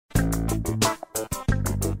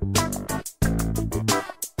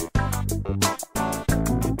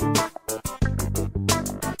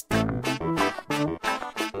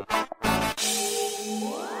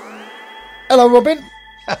Hello, Robin.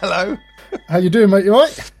 Hello. How you doing, mate? You all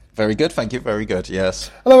right? Very good, thank you. Very good,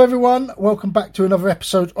 yes. Hello, everyone. Welcome back to another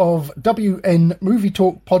episode of WN Movie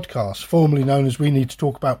Talk Podcast, formerly known as We Need to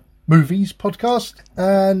Talk About Movies podcast.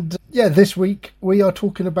 And yeah, this week we are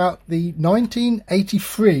talking about the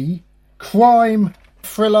 1983 crime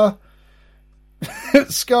thriller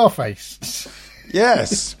Scarface.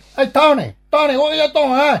 Yes. Hey, Tony, what are you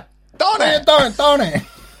doing, eh? Tony! What are you doing, Tony?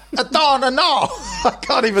 Tony, no! I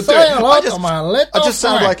can't even do Say it. hello to my little I just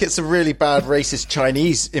sound friend. like it's a really bad racist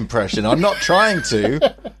Chinese impression. I'm not trying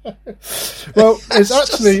to. Well, there's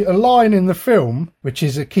actually a line in the film, which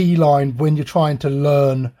is a key line when you're trying to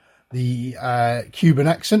learn the Cuban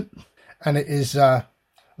accent. And it is,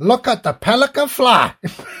 look at the pelican fly.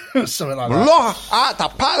 Something like that. Look at the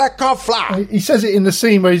pelican fly. He says it in the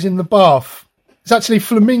scene where he's in the bath. It's actually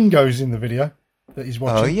flamingos in the video that he's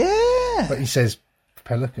watching. Oh, yeah. But he says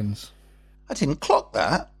pelicans. I didn't clock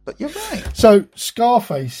that, but you're right. So,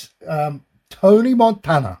 Scarface, Tony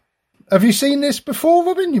Montana. Have you seen this before,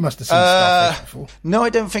 Robin? You must have seen Scarface before. No, I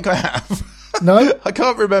don't think I have. No? I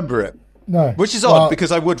can't remember it. No. Which is odd,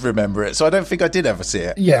 because I would remember it, so I don't think I did ever see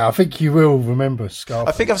it. Yeah, I think you will remember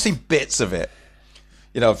Scarface. I think I've seen bits of it.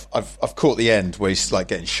 You know, I've caught the end where he's like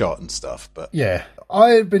getting shot and stuff, but yeah, I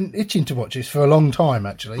had been itching to watch this for a long time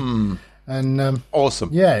actually, and awesome.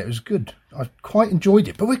 Yeah, it was good. I quite enjoyed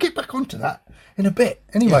it, but we'll get back onto that in a bit.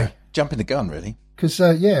 Anyway, Yeah, jumping the gun, really. because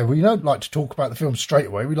we don't like to talk about the film straight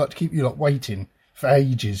away. We like to keep you lot waiting for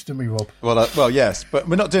ages, don't we, Rob? Well, yes, but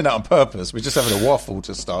we're not doing that on purpose. We're just having a waffle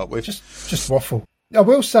to start with. Just waffle. I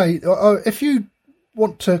will say, if you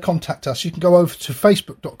want to contact us, you can go over to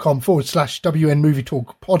facebook.com/WN Movie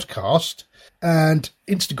Talk Podcast and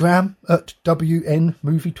Instagram at WN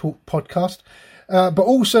Movie Talk Podcast. But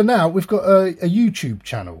also now we've got a YouTube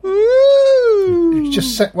channel. We've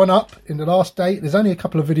just set one up in the last day. There's only a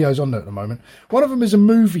couple of videos on there at the moment. One of them is a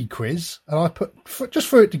movie quiz, and I just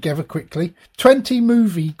threw it together quickly. 20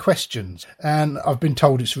 movie questions, and I've been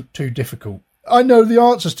told it's too difficult. I know the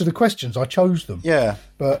answers to the questions. I chose them. Yeah.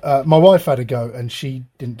 But my wife had a go and she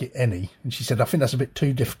didn't get any. And she said, I think that's a bit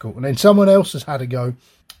too difficult. And then someone else has had a go.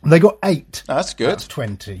 And they got 8. Oh, that's good. Out of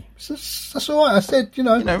 20. So that's all right. I said, We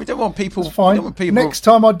don't want people... it's fine. We don't want people... Next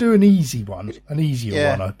time I'll do an easy one. An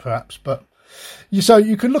easier one, perhaps. But so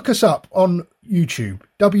you can look us up on YouTube,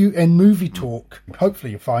 WN Movie Talk.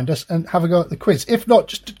 Hopefully you'll find us and have a go at the quiz. If not,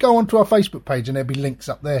 just go onto our Facebook page and there'll be links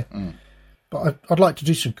up there. But I'd like to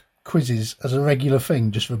do some quizzes as a regular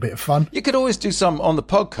thing, just for a bit of fun. You could always do some on the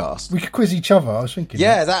podcast. We could quiz each other, I was thinking.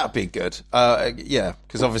 Yeah, that would be good. Yeah,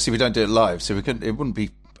 because obviously we don't do it live, so it wouldn't be...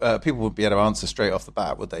 people wouldn't be able to answer straight off the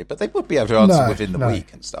bat, would they? But they would be able to answer within the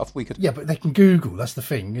week and stuff. We could. Yeah, but they can Google. That's the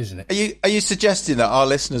thing, isn't it? Are you suggesting that our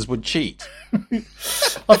listeners would cheat?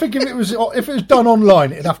 I think if it was done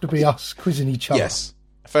online, it'd have to be us quizzing each other. Yes,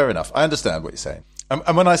 fair enough. I understand what you're saying.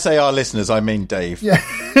 And when I say our listeners, I mean Dave. Yeah,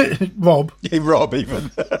 Rob. Yeah, Rob, even.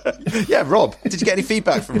 Yeah, Rob. Did you get any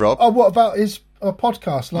feedback from Rob? Oh, what about his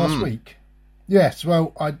podcast last week? Yes,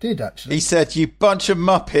 well, I did actually. He said, "You bunch of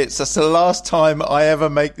muppets. That's the last time I ever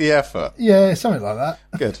make the effort." Yeah, something like that.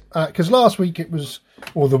 Good. Because last week it was,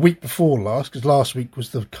 or the week before last, because last week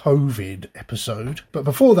was the COVID episode. But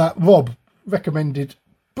before that, Rob recommended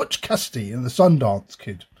Butch Cassidy and the Sundance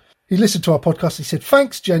Kid. He listened to our podcast. He said,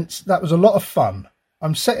 "Thanks, gents. That was a lot of fun.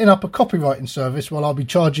 I'm setting up a copywriting service where I'll be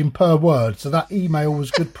charging per word, so that email was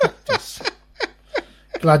good practice.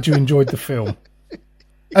 Glad you enjoyed the film."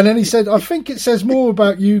 And then he said, "I think it says more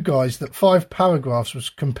about you guys that 5 paragraphs was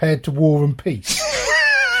compared to War and Peace."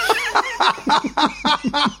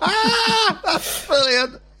 That's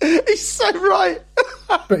brilliant. He's so right.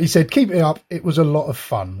 But he said, "Keep it up. It was a lot of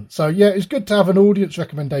fun." So yeah, it's good to have an audience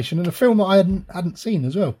recommendation and a film that I hadn't seen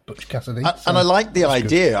as well, Butch Cassidy. And I like the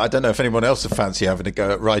idea. Good. I don't know if anyone else would fancy having a go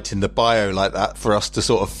at writing the bio like that for us to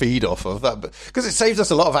sort of feed off of that, because it saved us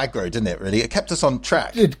a lot of aggro, didn't it? Really, it kept us on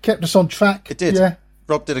track. It kept us on track. It did. Yeah.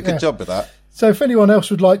 Rob did a good job with that. So if anyone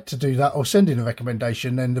else would like to do that or send in a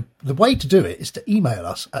recommendation, then the way to do it is to email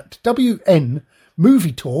us at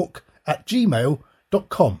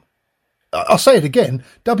wnmovietalk@gmail.com. I'll say it again,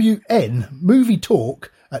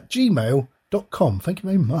 wnmovietalk@gmail.com. Thank you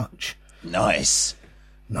very much. Nice.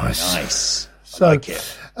 So, I like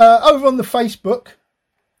it. Over on the Facebook,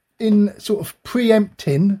 in sort of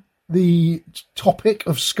preempting the topic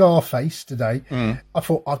of Scarface today, I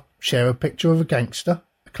thought I'd share a picture of a gangster,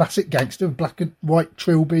 a classic gangster, black and white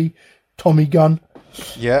trilby, Tommy gun.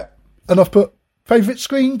 Yeah. And I've put favourite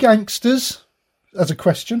screen gangsters as a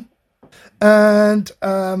question. And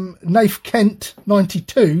Nath Kent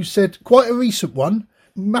 92 said, quite a recent one,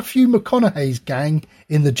 Matthew McConaughey's gang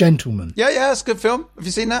in The Gentleman. Yeah, it's a good film. Have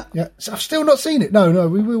you seen that? Yeah, so I've still not seen it. No,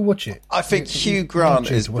 we will watch it. I think Hugh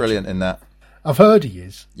Grant is brilliant in that. I've heard he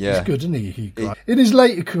is. Yeah. He's good, isn't he, Hugh Grant? In his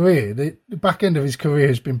later career, the back end of his career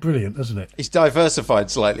has been brilliant, hasn't it? He's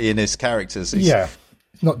diversified slightly in his characters. Yeah.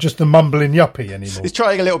 It's not just the mumbling yuppie anymore. He's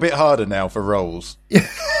trying a little bit harder now for roles.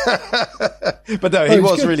 But no, he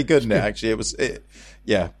was really good in it, actually.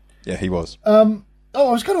 Yeah, he was. I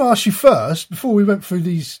was going to ask you first, before we went through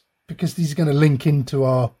these, because these are going to link into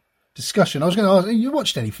our discussion. I was going to ask, have you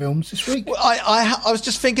watched any films this week? Well, I was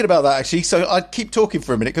just thinking about that, actually, so I'd keep talking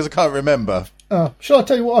for a minute because I can't remember. Shall I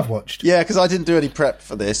tell you what I've watched? Yeah, because I didn't do any prep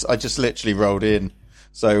for this. I just literally rolled in.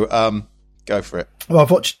 So, go for it. Well,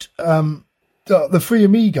 I've watched The Three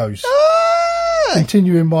Amigos.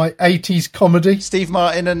 Continuing my 80s comedy. Steve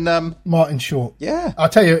Martin and... Martin Short. Yeah. I'll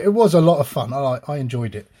tell you, it was a lot of fun. I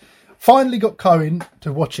enjoyed it. Finally got Cohen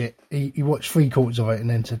to watch it. He watched 3/4 of it and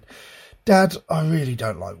then said, Dad, I really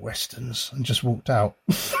don't like Westerns, and just walked out.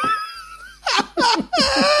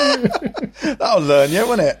 That'll learn you,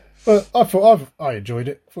 won't it? But I thought I enjoyed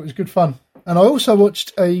it. I thought it was good fun. And I also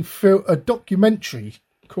watched a documentary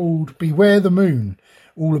called Beware the Moon,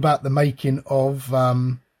 all about the making of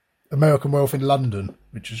American Wealth in London,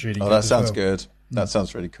 which was really good. Oh, that sounds good. That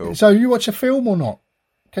sounds really cool. So you watch a film or not?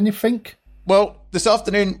 Can you think? Well, this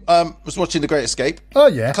afternoon was watching The Great Escape. Oh,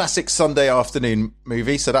 yeah. Classic Sunday afternoon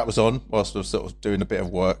movie. So that was on whilst I was sort of doing a bit of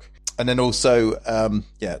work. And then also,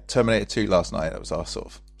 Terminator 2 last night. That was our sort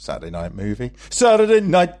of Saturday night movie. Saturday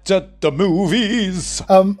night at the movies.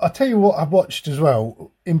 I'll tell you what I watched as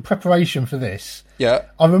well in preparation for this. Yeah.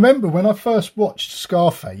 I remember when I first watched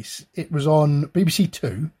Scarface, it was on BBC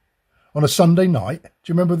Two on a Sunday night. Do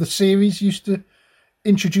you remember the series used to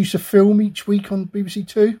introduce a film each week on BBC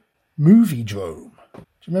Two? Movie Drome. Do you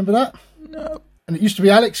remember that? No. And it used to be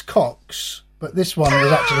Alex Cox, but this one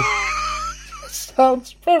was actually...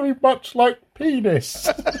 sounds very much like penis.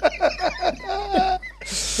 But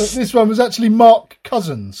this one was actually Mark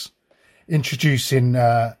Cousins introducing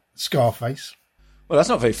Scarface. Well, that's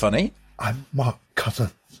not very funny. I'm Mark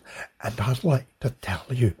Cousins, and I'd like to tell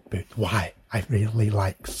you about why I really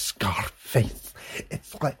like Scarface.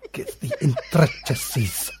 It's the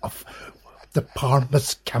intricacies of the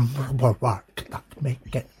Palma's camera work that make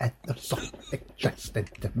it ever so interesting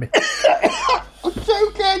to me. I'm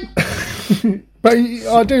joking. But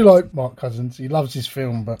I do like Mark Cousins. He loves his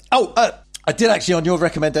film. But I did actually, on your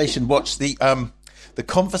recommendation, watch the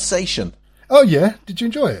Conversation. Oh yeah, did you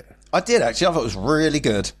enjoy it? I did actually. I thought it was really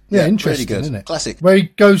good. Yeah, interesting, really good. Isn't it? Classic. Where he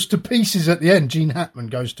goes to pieces at the end. Gene Hackman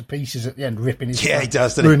goes to pieces at the end, ripping his. Yeah, he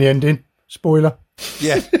does. Doesn't ruin the ending. Spoiler.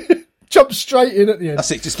 Yeah. Jump straight in at the end.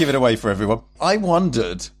 That's it. Just give it away for everyone. I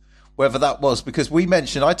wondered whether that was because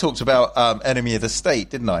I talked about Enemy of the State,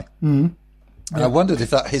 didn't I? Mm. And I wondered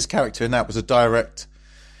if his character in that was a direct,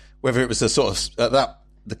 whether it was a sort of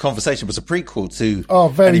the Conversation was a prequel to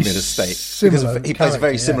Enemy of the State, because he plays a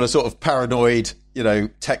very similar sort of paranoid,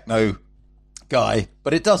 techno guy,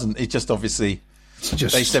 but it doesn't. It just obviously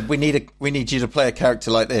they said we need you to play a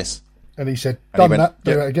character like this, and he said, do it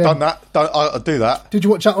again. Done that. I'll do that. Did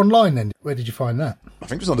you watch that online then? Where did you find that? I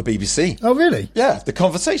think it was on the BBC. Oh, really? Yeah, The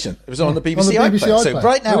Conversation. It was on the BBC iPlayer. So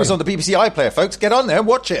right now it's on the BBC iPlayer, folks. Get on there and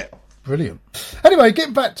watch it. Brilliant. Anyway,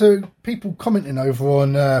 getting back to people commenting over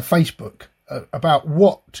on Facebook about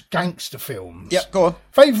what gangster films. Yeah, go on.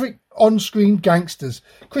 Favourite on-screen gangsters.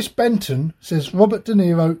 Chris Benton says Robert De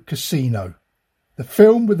Niro, Casino. The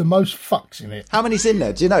film with the most fucks in it. How many's in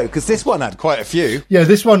there? Do you know? Because this one had quite a few. Yeah,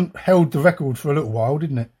 this one held the record for a little while,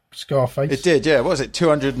 didn't it? Scarface. It did, yeah. What was it?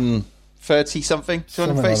 230 something?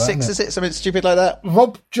 236, like that, is it? Something stupid like that?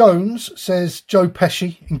 Rob Jones says Joe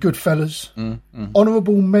Pesci in Goodfellas.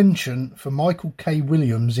 Honourable mention for Michael K.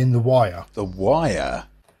 Williams in The Wire. The Wire?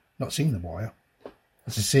 Not seen The Wire.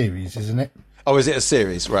 It's a series, isn't it? Oh, is it a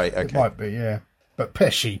series? Right, okay. It might be, yeah. But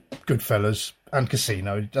Pesci, Goodfellas, and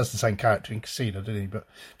Casino. He does the same character in Casino, doesn't he? But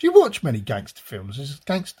do you watch many gangster films? Is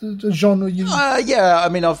gangster a genre you... Yeah, I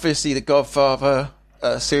mean, obviously The Godfather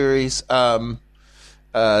series, The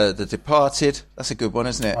Departed. That's a good one,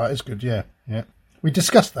 isn't it? Oh, it's good, yeah. We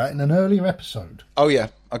discussed that in an earlier episode. Oh, yeah,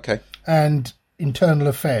 okay. And Internal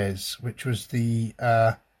Affairs, which was the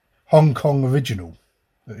Hong Kong original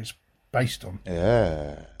that it's based on.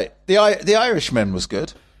 Yeah. The Irishman was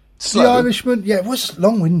good. Slow. The Irishman, yeah, it was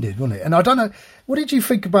long-winded, wasn't it? And I don't know, what did you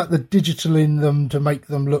think about the digital in them to make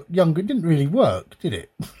them look younger? It didn't really work, did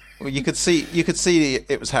it? Well, you could see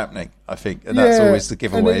it was happening, I think, and that's always the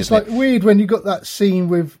giveaway. And it's like weird when you got that scene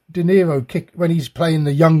with De Niro when he's playing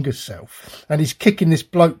the younger self, and he's kicking this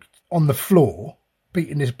bloke on the floor,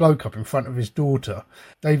 beating this bloke up in front of his daughter.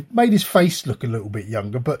 They've made his face look a little bit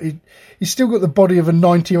younger, but he's still got the body of a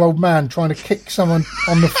 90-year-old man trying to kick someone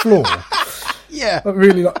on the floor. Yeah. But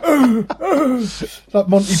really like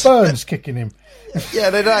Monty Burns kicking him. Yeah,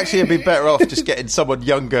 they'd actually be better off just getting someone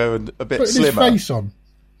younger and a bit Putting slimmer. His face on.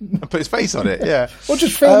 And put his face on it, yeah. Or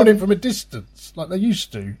just filming him from a distance, like they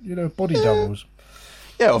used to, body doubles.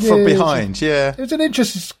 Yeah, or from behind, yeah. It was an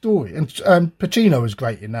interesting story. And Pacino was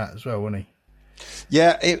great in that as well, wasn't he?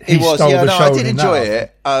 Yeah, he was. Yeah, no, I did enjoy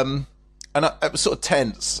it. And it was sort of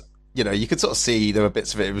tense. You could sort of see there were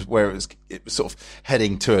bits of it. It was where it was sort of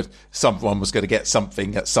heading to someone was going to get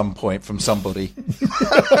something at some point from somebody.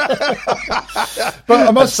 But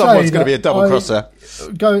I must say, someone's going to be a double crosser.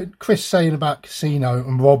 Chris saying about Casino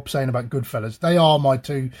and Rob saying about Goodfellas. They are my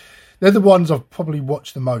two. They're the ones I've probably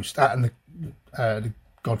watched the most. That and the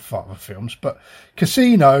Godfather films. But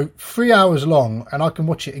Casino, 3 hours long, and I can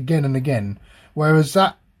watch it again and again. Whereas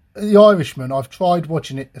The Irishman, I've tried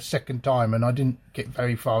watching it a second time and I didn't get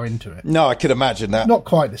very far into it. No, I could imagine that. Not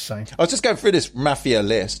quite the same. I was just going through this mafia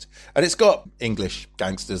list, and it's got English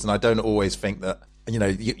gangsters, and I don't always think that,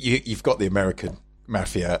 you've got the American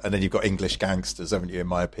mafia, and then you've got English gangsters, haven't you, in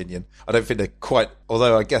my opinion? I don't think they're quite,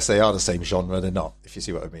 although I guess they are the same genre, they're not, if you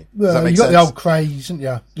see what I mean. Does that make sense? You've got the old craze, haven't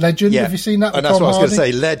you? Legend, have you seen that? And that's what I was going to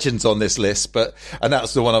say, Legend's on this list, and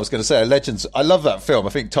that's the one I was going to say, Legends. I love that film.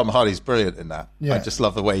 I think Tom Hardy's brilliant in that. Yeah. I just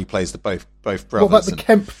love the way he plays both brothers. What about the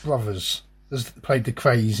Kemp brothers? Played the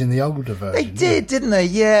craze in the older version. They didn't they?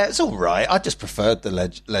 Yeah, it's all right. I just preferred the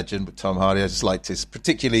Legend with Tom Hardy. I just liked his,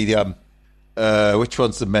 particularly the which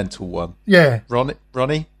one's the mental one? Yeah, Ronnie,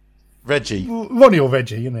 Reggie, Ronnie or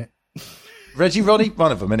Reggie, isn't it? Ronnie,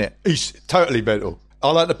 one of them, isn't it? He's totally mental.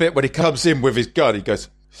 I like the bit when he comes in with his gun. He goes,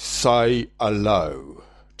 "Say hello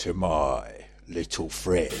to my little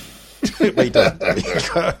friend." He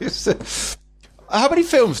does. How many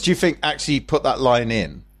films do you think actually put that line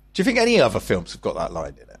in? Do you think any other films have got that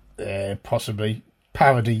line in it? Yeah, possibly.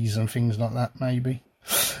 Parodies and things like that, maybe.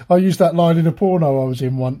 I used that line in a porno I was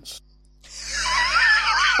in once.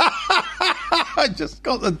 I just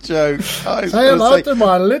got the joke. Say hello to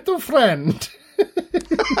my little friend.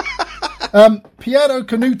 Piero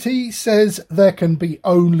Canuti says there can be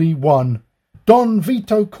only one. Don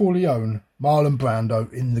Vito Corleone, Marlon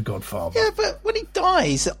Brando in The Godfather. Yeah, but when he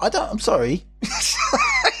dies, I'm sorry.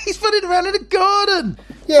 He's running around in a garden.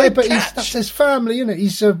 Yeah, but that's his family, isn't it?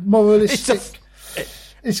 He's a moralistic.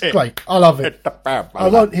 It's great. I love it. I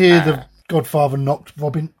won't hear The Godfather knocked.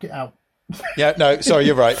 Robin, get out. Yeah, no, sorry,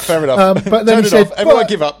 you're right. Fair enough. But then Turn he it said, off. Everyone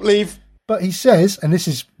give up. Leave. But he says, and this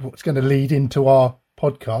is what's going to lead into our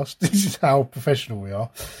podcast. This is how professional we are.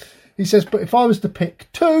 He says, but if I was to pick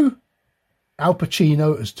two, Al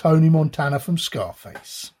Pacino as Tony Montana from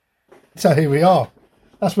Scarface. So here we are.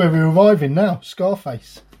 That's where we're arriving now,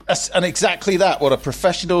 Scarface. And exactly that. What a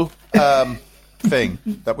professional thing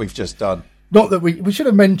that we've just done. Not that we should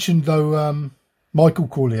have mentioned, though, Michael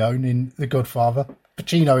Corleone in The Godfather.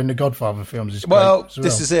 Pacino in the Godfather films is great. Well,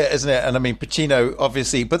 this is it, isn't it? And I mean, Pacino,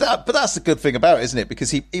 obviously, but that's the good thing about it, isn't it? Because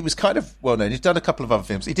he was kind of well known. He's done a couple of other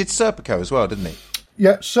films. He did Serpico as well, didn't he?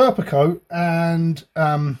 Yeah, Serpico and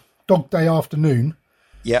Dog Day Afternoon.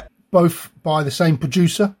 Yeah. Both by the same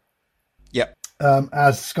producer. Yeah.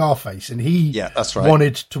 As Scarface. And he that's right.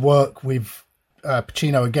 wanted to work with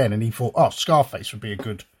Pacino again, and he thought, Scarface would be a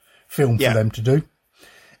good film for them to do.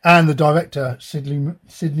 And the director, Sidney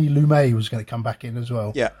Lumet, was going to come back in as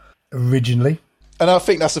well. Yeah. Originally. And I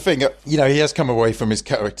think that's the thing. He has come away from his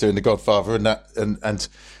character in The Godfather and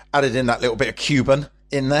added in that little bit of Cuban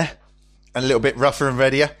in there. And a little bit rougher and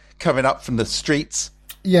readier, coming up from the streets.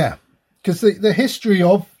 Yeah. Because the history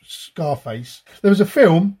of Scarface, there was a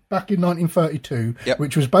film back in 1932,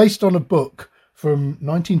 which was based on a book from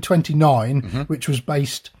 1929, which was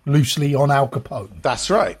based loosely on Al Capone. That's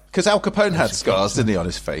right, because Al Capone had scars, didn't he, on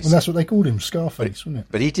his face? And that's what they called him, Scarface, wasn't it?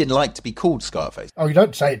 But he didn't like to be called Scarface. Oh, you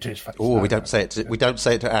don't say it to his face. Oh, we don't say it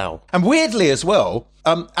to Al. And weirdly as well,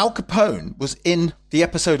 Al Capone was in the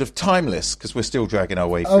episode of Timeless, because we're still dragging our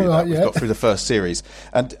way through that. We've got through the first series.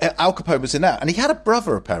 And Al Capone was in that. And he had a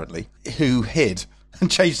brother, apparently, who hid and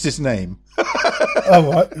changed his name.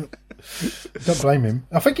 Oh, right. Don't blame him.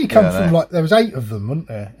 I think he came from there was 8 of them, weren't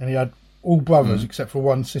there? And he had all brothers except for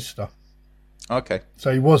one sister. Okay.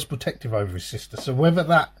 So he was protective over his sister. So whether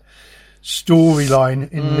that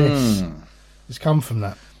storyline in this has come from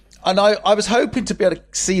that. And I was hoping to be able to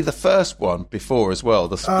see the first one before as well,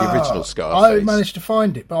 the original Scarface. I managed to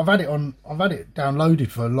find it, but I've had it downloaded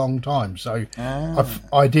for a long time. So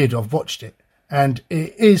I've watched it, and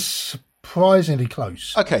it is surprisingly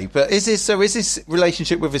close. Okay, but is his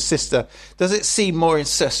relationship with his sister, does it seem more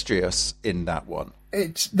incestuous in that one?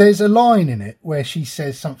 there's a line in it where she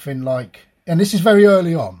says something like, and this is very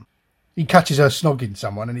early on, he catches her snogging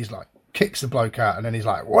someone and he's like, kicks the bloke out, and then he's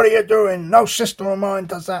like, what are you doing? No sister of mine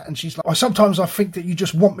does that. And she's like, sometimes I think that you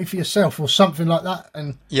just want me for yourself, or something like that.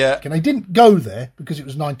 And and they didn't go there because it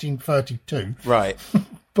was 1932. Right.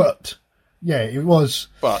 But yeah, it was.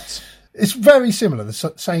 But it's very similar,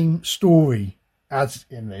 the same story as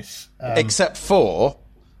in this. Except for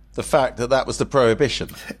the fact that was the prohibition.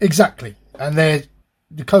 Exactly. And the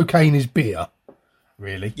cocaine is beer,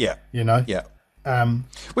 really. Yeah. You know? Yeah.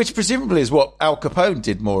 Which presumably is what Al Capone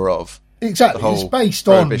did more of. Exactly. It's based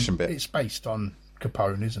on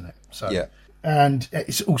Capone, isn't it? So yeah. And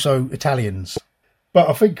it's also Italians. But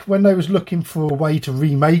I think when they was looking for a way to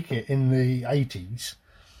remake it in the 80s,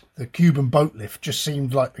 the Cuban boat lift just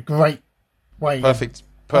seemed like a great way.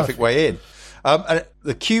 Perfect way in. And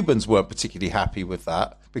the Cubans weren't particularly happy with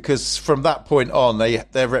that, because from that point on,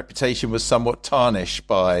 their reputation was somewhat tarnished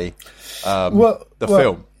by the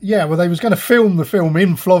film. Yeah, well, they was going to film the film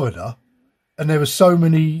in Florida, and there were so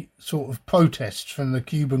many sort of protests from the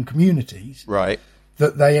Cuban communities, right,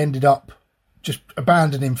 that they ended up just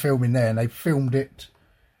abandoning filming there, and they filmed it.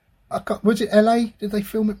 Was it LA? Did they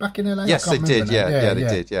film it back in LA? Yes, they did. Yeah, they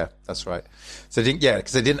did. Yeah, that's right. So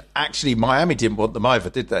because they didn't actually. Miami didn't want them either,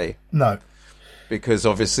 did they? No, because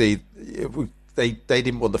obviously they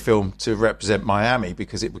didn't want the film to represent Miami,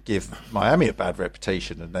 because it would give Miami a bad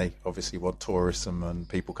reputation, and they obviously want tourism and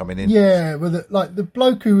people coming in. Yeah, well, the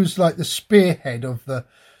bloke who was like the spearhead of the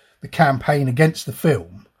campaign against the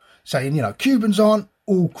film, saying, Cubans aren't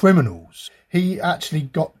all criminals. He actually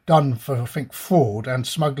got done for, I think, fraud and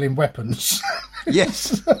smuggling weapons.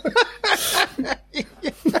 Yes.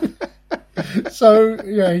 So,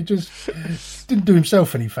 yeah, he just didn't do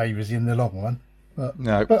himself any favours in the long run.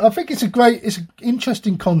 No. But I think it's an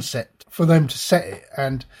interesting concept for them to set it.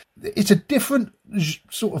 And it's a different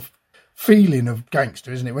sort of feeling of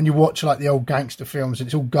gangster, isn't it? When you watch like the old gangster films,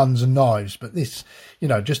 it's all guns and knives. But this,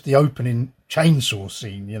 just the opening chainsaw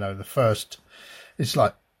scene, the first, it's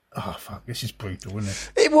like, oh, fuck, this is brutal, isn't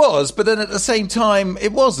it? It was, but then at the same time,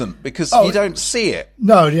 it wasn't, because you don't see it.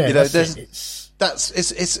 No, yeah,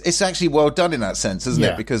 it's actually well done in that sense, isn't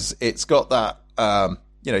it? Because it's got that,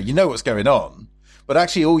 you know what's going on, but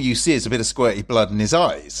actually all you see is a bit of squirty blood in his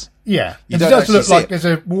eyes. Yeah, it does look like there's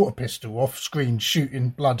a water pistol off screen shooting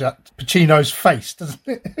blood at Pacino's face, doesn't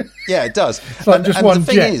it? Yeah, it does. It's like just one the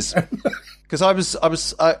thing jet. is, because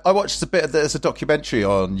I watched a bit of there's a documentary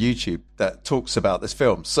on YouTube that talks about this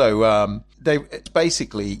film. So they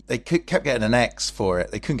kept getting an X for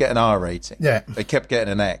it. They couldn't get an R rating. Yeah, they kept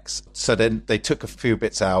getting an X. So then they took a few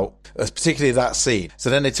bits out, particularly that scene.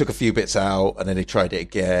 So then they took a few bits out, and then they tried it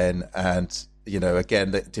again, and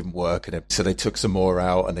again that didn't work. And so they took some more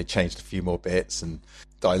out, and they changed a few more bits and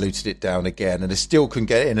diluted it down again, and they still couldn't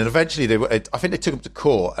get in. And eventually I think they took them to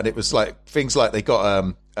court, and it was like things like they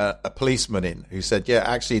got a policeman in who said, yeah,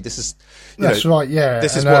 actually this is that's right, yeah,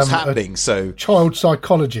 this is what's happening. So child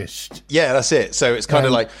psychologist, yeah, that's it. So it's kind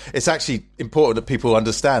of like, it's actually important that people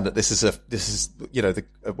understand that this is the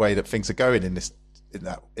way that things are going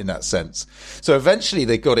in that sense. So eventually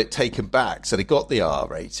they got it taken back, so they got the R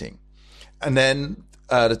rating, and then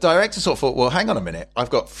the director sort of thought, well, hang on a minute, I've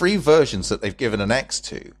got 3 versions that they've given an X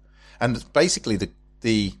to, and basically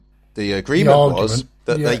the agreement was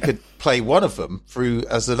that they could play one of them through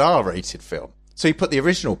as an R-rated film. So he put the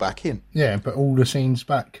original back in. Yeah, but all the scenes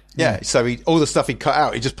back. Yeah, so all the stuff he cut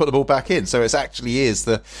out, he just put them all back in. So it actually is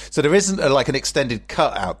so there isn't like an extended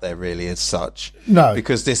cut out there really as such. No,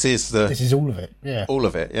 because this is all of it. Yeah, all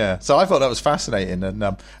of it. Yeah. So I thought that was fascinating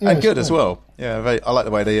and good as well. Yeah, I like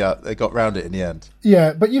the way they got round it in the end.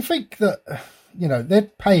 Yeah, but you think that they're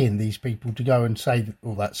paying these people to go and say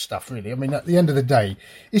all that stuff, really. I mean, at the end of the day,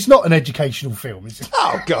 it's not an educational film, is it?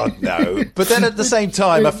 Oh, God, no. But then at the same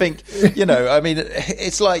time, I think, I mean,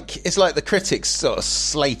 it's like the critics sort of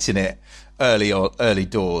slating it early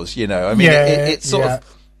doors, I mean, it's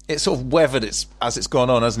sort of weathered as it's gone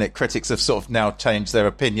on, hasn't it? Critics have sort of now changed their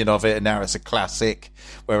opinion of it, and now it's a classic,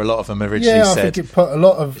 where a lot of them originally said, I think it put a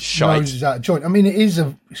lot of noses out of joint. I mean,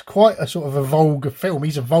 it's quite a sort of a vulgar film.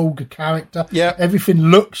 He's a vulgar character. Yeah, everything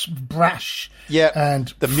looks brash. Yeah,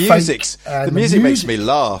 and the music makes me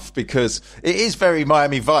laugh, because it is very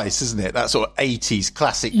Miami Vice, isn't it? That sort of 80s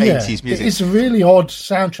classic 80s music. It's a really odd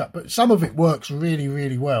soundtrack, but some of it works really,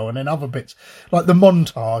 really well, and then other bits like the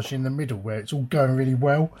montage in the middle where it's all going really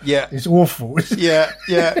well. Yeah, it's awful. Yeah,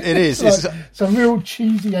 it is. It's a real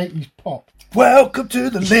cheesy 80s pop. Welcome to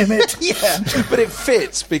the limit. Yeah, but it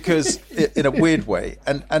fits because in a weird way,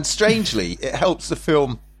 and strangely, it helps the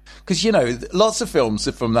film, because lots of films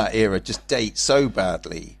from that era just date so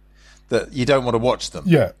badly that you don't want to watch them.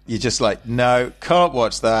 Yeah. You're just like, no, can't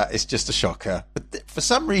watch that. It's just a shocker. But for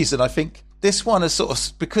some reason, I think this one is sort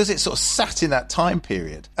of, because it's sort of sat in that time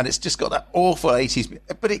period and it's just got that awful 80s,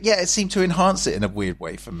 but it seemed to enhance it in a weird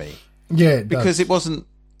way for me. Yeah, because it wasn't,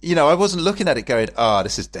 I wasn't looking at it going,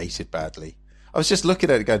 this is dated badly. I was just looking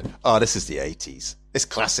at it going, this is the 80s. It's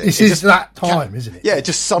classic. This is that time, isn't it? Yeah, it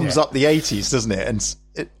just sums up the 80s, doesn't it? And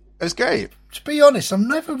it was great. To be honest, I'm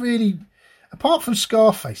never really, apart from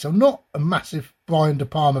Scarface, I'm not a massive Brian De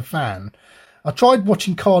Palma fan. I tried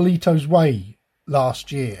watching Carlito's Way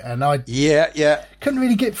last year and I couldn't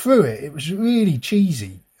really get through it. It was really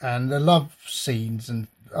cheesy, and the love scenes and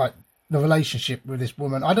like the relationship with this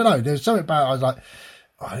woman, I don't know, there's something about it, I was like,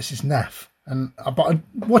 this is naff. But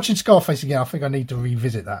watching Scarface again, I think I need to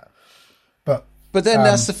revisit that. But then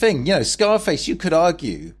that's the thing, Scarface, you could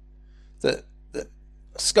argue that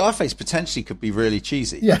Scarface potentially could be really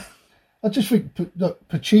cheesy. Yeah. I just think that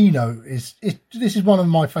Pacino this is one of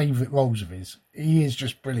my favourite roles of his. He is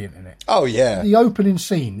just brilliant in it. Oh, yeah. The opening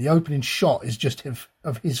scene, the opening shot is just of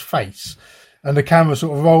his face and the camera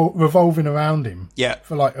sort of revolving around him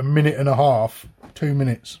for like a minute and a half, 2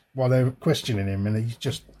 minutes while they're questioning him, and he's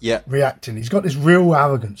just reacting. He's got this real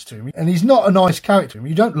arrogance to him, and he's not a nice character.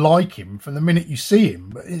 You don't like him from the minute you see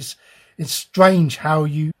him, but it's strange how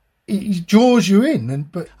he draws you in.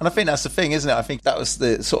 And I think that's the thing, isn't it? I think that was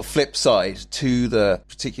the sort of flip side to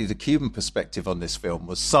particularly the Cuban perspective on this film,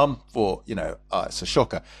 was some thought, it's a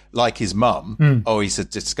shocker, like his mum. He's a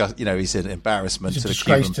disgust, he's an embarrassment to the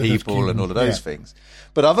Cuban people and all of those things.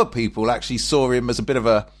 But other people actually saw him as a bit of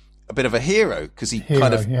a hero, because he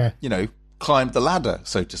climbed the ladder,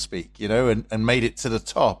 so to speak, and made it to the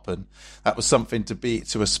top, and that was something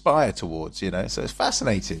to aspire towards, so it's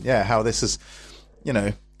fascinating, how this is,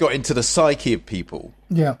 got into the psyche of people.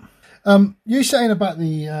 Yeah. You saying about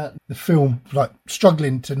the film like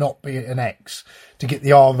struggling to not be an X to get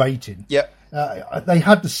the R rating. Yeah. They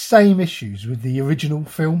had the same issues with the original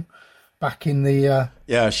film back in the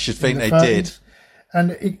I should think they 30s. Did.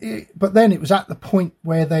 And but then it was at the point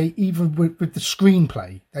where they, even with the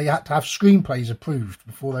screenplay, they had to have screenplays approved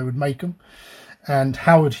before they would make them. And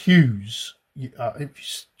Howard Hughes, do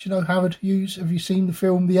you know Howard Hughes? Have you seen the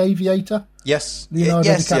film The Aviator? Yes.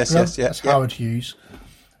 Yes. That's Howard Hughes.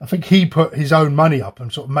 I think he put his own money up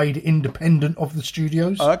and sort of made it independent of the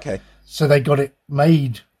studios. Oh, okay. So they got it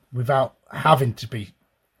made without having to be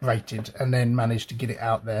rated, and then managed to get it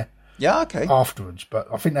out there. Yeah, okay. Afterwards, but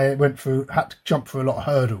I think they had to jump through a lot of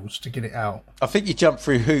hurdles to get it out. I think you jump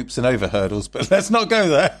through hoops and over hurdles, but let's not go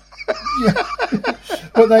there. Yeah,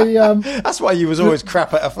 but they. That's why you was always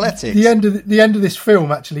crap at athletics. The end of this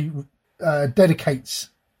film actually dedicates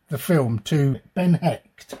the film to Ben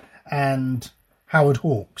Hecht and Howard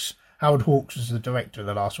Hawks. Howard Hawks was the director of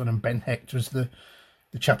the last one, and Ben Hecht was the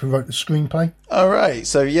chap who wrote the screenplay. All right,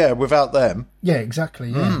 so without them, exactly,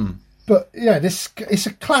 yeah. But it's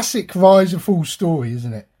a classic rise and fall story,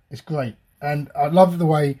 isn't it? It's great. And I love the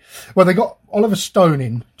way, they got Oliver Stone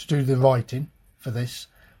in to do the writing for this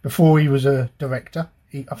before he was a director.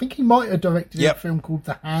 I think he might have directed a film called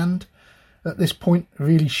The Hand at this point, a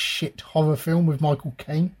really shit horror film with Michael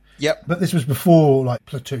Caine. Yep. But this was before like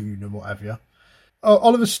Platoon and what have you.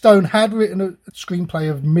 Oliver Stone had written a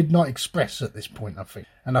screenplay of Midnight Express at this point, I think.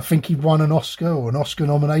 And I think he won an Oscar or an Oscar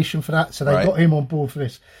nomination for that. So they got him on board for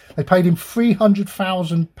this. They paid him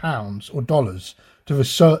 £300,000 or dollars to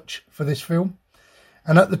research for this film.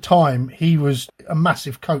 And at the time, he was a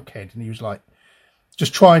massive cokehead, and he was like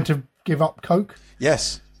just trying to give up coke.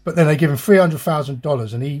 Yes. But then they give him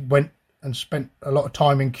 $300,000, and he went and spent a lot of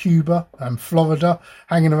time in Cuba and Florida,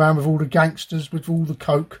 hanging around with all the gangsters, with all the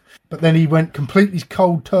coke. But then he went completely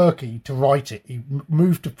cold turkey to write it. He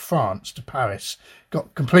moved to France, to Paris,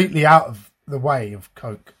 got completely out of the way of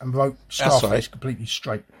coke, and wrote Scarface completely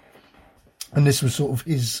straight. And this was sort of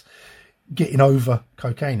his getting over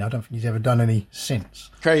cocaine. I don't think he's ever done any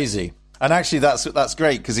since. Crazy. And actually, that's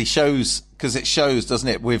great, because it shows, doesn't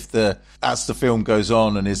it, with as the film goes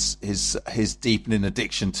on, and his deepening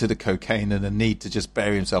addiction to the cocaine and the need to just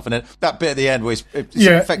bury himself. And then that bit at the end where it's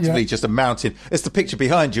effectively just a mountain. It's the picture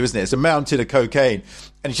behind you, isn't it? It's a mountain of cocaine,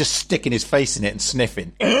 and he's just sticking his face in it and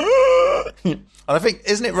sniffing. And I think,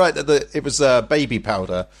 isn't it right that it was baby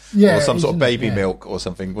powder or some sort of baby milk or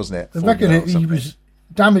something, wasn't it? I reckon he was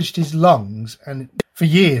damaged his lungs, and for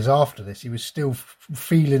years after this, he was still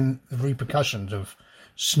feeling the repercussions of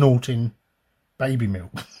snorting baby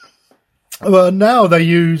milk. Well, now they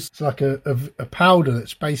use like a powder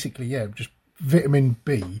that's basically, just vitamin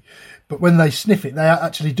B. But when they sniff it, they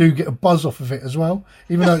actually do get a buzz off of it as well,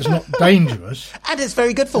 even though it's not dangerous. And it's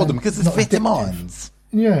very good for them because it's vitamins.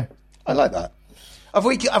 Yeah. I like that. Have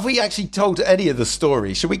we actually told any of the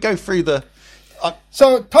story? Should we go through the...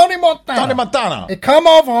 So, Tony Montana. He come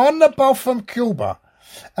over on the boat from Cuba.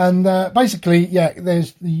 And basically,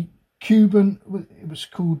 there's the Cuban... It was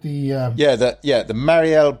called the... the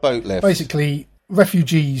Mariel boat lift. Basically,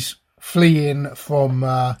 refugees fleeing from...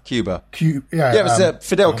 Cuba. It was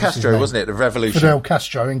Fidel Castro, wasn't it? The revolution. Fidel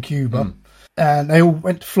Castro in Cuba. And they all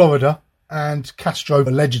went to Florida. And Castro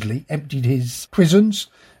allegedly emptied his prisons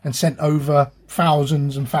and sent over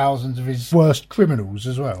thousands and thousands of his worst criminals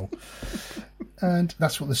as well. And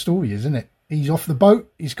that's what the story is, isn't it? He's off the boat.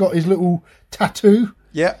 He's got his little tattoo.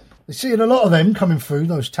 Yeah. They see a lot of them coming through,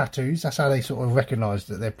 those tattoos. That's how they sort of recognise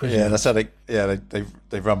that they're prisoners. Yeah, that's how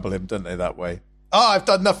they rumble him, don't they, that way? Oh, I've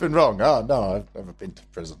done nothing wrong. Oh, no, I've never been to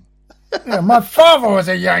prison. Yeah, my father was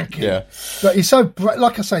a Yankee. Yeah. But he's so,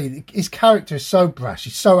 like I say, his character is so brash.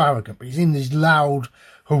 He's so arrogant, but he's in these loud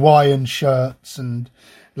Hawaiian shirts and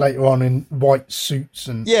later on in white suits.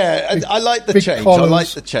 And I like the change. Collars. I like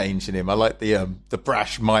the change in him. I like the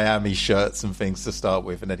brash Miami shirts and things to start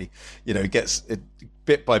with. And then he gets it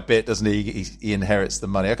bit by bit, doesn't he? He inherits the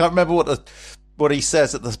money. I can't remember what he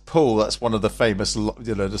says at the pool. That's one of the famous,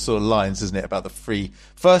 the sort of lines, isn't it? About the free.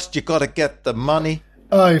 First, you got to get the money.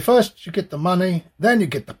 Oh, first you get the money, then you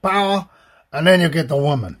get the power, and then you get the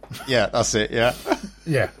woman. Yeah, that's it, yeah.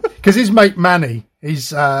 Yeah, because his mate Manny,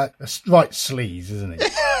 he's a right sleaze, isn't he?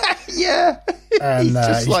 Yeah. And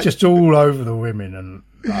he's just all over the women and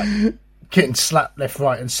like getting slapped left,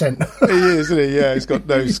 right and centre. He is, isn't he? Yeah, he's got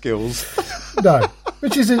no skills. No,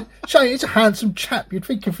 which is a shame. He's a handsome chap. You'd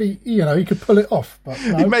think if he could pull it off. But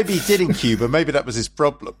no. Maybe he did in Cuba. Maybe that was his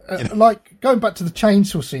problem. Like, going back to the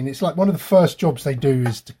chainsaw scene, it's like one of the first jobs they do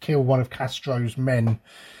is to kill one of Castro's men,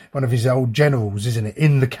 one of his old generals, isn't it,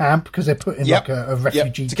 in the camp, because they're put in like a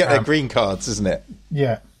refugee to get camp. their green cards, isn't it?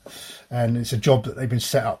 Yeah. And it's a job that they've been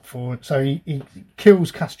set up for. So he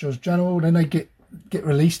kills Castro's general, then they get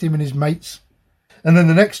released, him and his mates. And then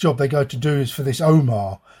the next job they go to do is for this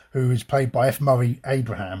Omar, who is played by F. Murray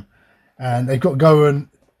Abraham. And they've got to go and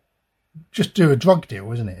just do a drug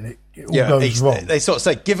deal, isn't it? And it all goes wrong. They sort of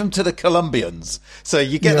say, give them to the Colombians. So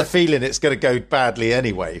you get the feeling it's going to go badly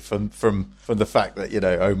anyway from the fact that,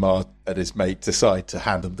 Omar and his mate decide to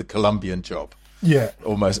hand them the Colombian job. Yeah.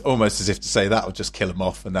 Almost as if to say that'll just kill him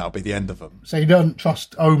off and that'll be the end of them. So he doesn't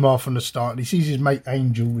trust Omar from the start. And he sees his mate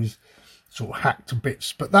Angel is sort of hacked to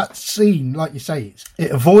bits. But that scene, like you say,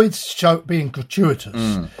 it avoids being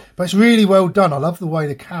gratuitous. But it's really well done. I love the way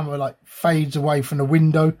the camera fades away from the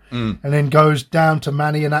window and then goes down to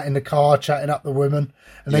Manny and that in the car chatting up the women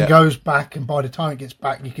and then goes back, and by the time it gets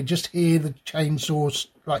back you can just hear the chainsaws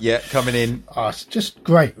coming in. Oh, it's just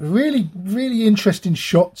great. Really, really interesting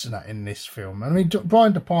shots in that in this film. I mean,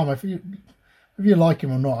 Brian De Palma, if you like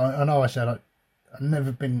him or not, I know I said I've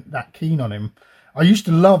never been that keen on him. I used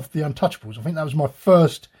to love The Untouchables. I think that was my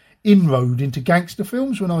first inroad into gangster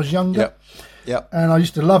films when I was younger. Yeah. And I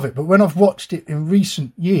used to love it. But when I've watched it in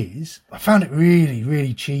recent years, I found it really,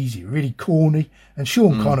 really cheesy, really corny. And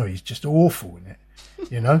Sean Connery's just awful in it,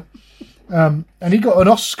 and he got an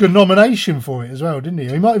Oscar nomination for it as well, didn't he?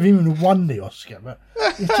 He might have even won the Oscar, but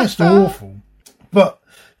it's just awful. But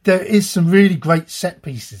there is some really great set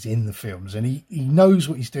pieces in the films, and he knows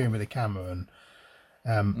what he's doing with the camera.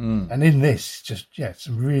 And in this, just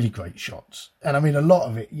some really great shots. And I mean, a lot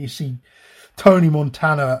of it, you see Tony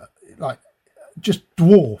Montana just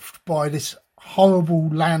dwarfed by this horrible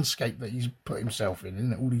landscape that he's put himself in,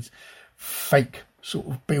 isn't it? All these fake sort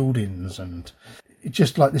of buildings, and it's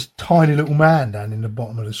just like this tiny little man down in the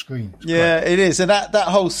bottom of the screen. It's great. It is. And that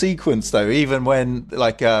whole sequence, though, even when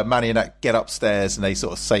Manny and that get upstairs and they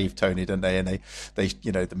sort of save Tony, don't they? And they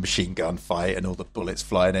the machine gun fight and all the bullets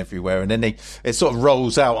flying everywhere, and then it sort of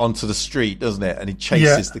rolls out onto the street, doesn't it? And he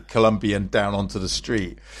chases the Colombian down onto the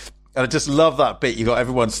street. And I just love that bit. You got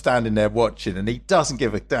everyone standing there watching, and he doesn't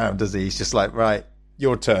give a damn, does he? He's just like, right,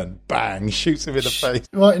 your turn. Bang, shoots him in the face.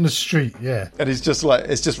 Right in the street, yeah. And it's just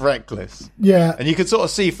reckless. Yeah. And you can sort of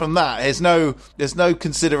see from that, there's no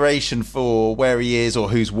consideration for where he is or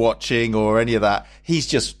who's watching or any of that. He's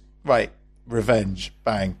just, right, revenge,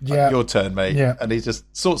 bang, your turn, mate. Yeah. And he just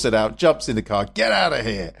sorts it out, jumps in the car, get out of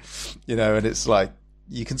here. And it's like,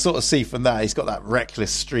 you can sort of see from that, he's got that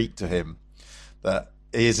reckless streak to him that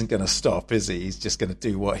he isn't going to stop, is he? He's just going to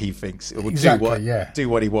do what he thinks. Or do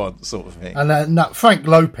what he wants, sort of thing. And that Frank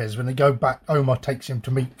Lopez, when they go back, Omar takes him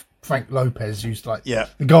to meet Frank Lopez, who's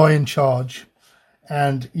the guy in charge.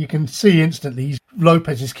 And you can see instantly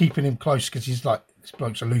Lopez is keeping him close because he's like, this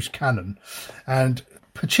bloke's a loose cannon. And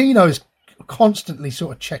Pacino is constantly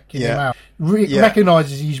sort of checking him out,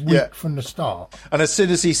 recognises he's weak from the start. And as soon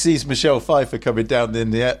as he sees Michelle Pfeiffer coming down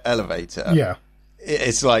in the elevator...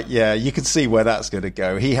 it's like, yeah, you can see where that's going to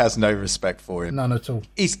go. He has no respect for him. None at all.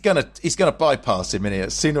 He's gonna bypass him,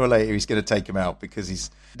 and sooner or later he's going to take him out because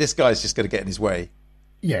this guy's just going to get in his way.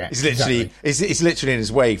 Yeah, he's literally in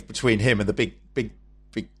his way between him and the big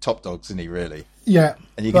top dogs, isn't he? Really? Yeah,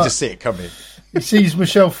 and you can just see it coming. He sees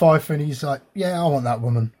Michelle Pfeiffer and he's like, yeah, I want that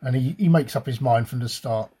woman. And he makes up his mind from the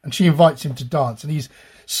start. And she invites him to dance. And he's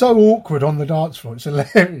so awkward on the dance floor. It's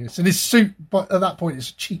hilarious. And his suit, but at that point,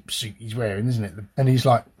 it's a cheap suit he's wearing, isn't it? And he's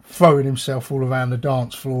like throwing himself all around the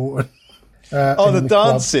dance floor. The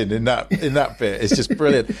dancing club. in that bit is just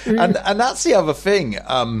brilliant. and that's the other thing,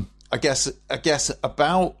 I guess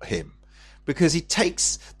about him. Because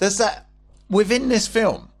there's that, within this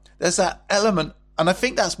film, there's that element. And I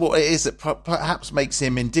think that's what it is that perhaps makes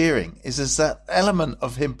him endearing, is there's that element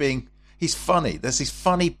of him he's funny. There's these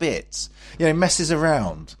funny bits. He messes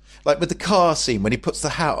around. Like with the car scene when he puts her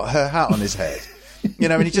hat on his head.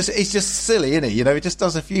 And he's just silly, isn't he? He just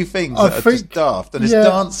does a few things that are just daft. And his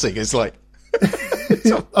dancing is like...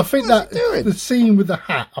 I think that the scene with the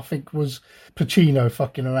hat, I think, was Pacino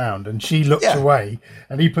fucking around. And she looks away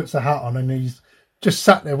and he puts the hat on and he's... just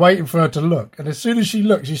sat there waiting for her to look, and as soon as she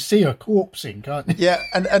looks, you see her corpsing, can't you? Yeah,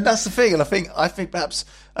 and that's the thing, and I think perhaps,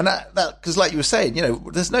 and that because like you were saying,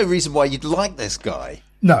 there's no reason why you'd like this guy.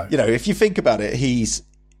 No, if you think about it, he's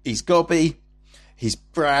gobby, he's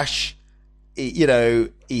brash,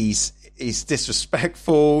 he's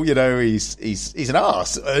disrespectful, he's an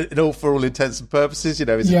arse for all intents and purposes.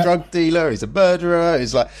 He's a drug dealer, he's a murderer.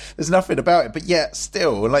 He's like, there's nothing about it, but yet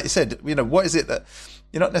still, and like you said, what is it that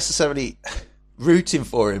you're not necessarily rooting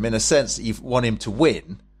for him in a sense that you want him to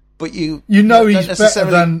win, but he's better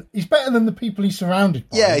than the people he's surrounded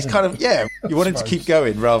by. Yeah, he's kind of you want him to keep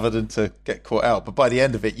going rather than to get caught out. But by the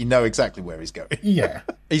end of it, you know exactly where he's going. Yeah,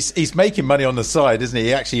 he's making money on the side, isn't he?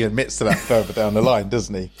 He actually admits to that further down the line,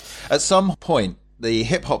 doesn't he? At some point, the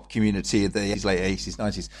hip hop community of the late 80s,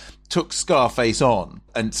 90s took Scarface on,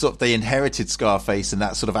 and sort of they inherited Scarface and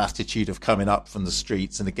that sort of attitude of coming up from the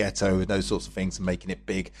streets and the ghetto and those sorts of things and making it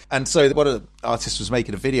big. And so one of the artists was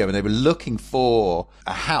making a video and they were looking for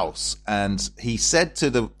a house, and he said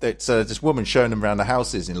to this woman showing him around the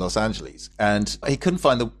houses in Los Angeles, and he couldn't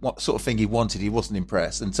find the sort of thing he wanted. He wasn't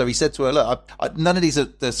impressed. And so he said to her, look, none of these are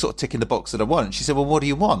the sort of ticking the box that I want. And she said, well, what do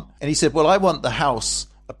you want? And he said, well, I want the house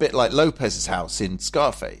a bit like Lopez's house in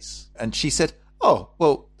Scarface. And she said, oh,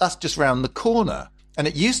 well, that's just round the corner. And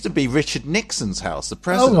it used to be Richard Nixon's house, the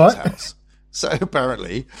president's house. So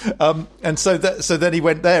apparently, and so then he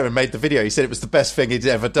went there and made the video. He said it was the best thing he'd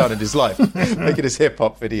ever done in his life, making his hip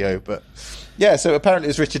hop video. But yeah, so apparently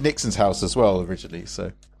it was Richard Nixon's house as well originally.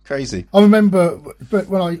 So crazy. I remember, but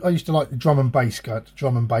when I used to like the drum and bass, go to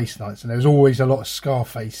drum and bass nights, and there was always a lot of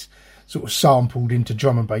Scarface sort of sampled into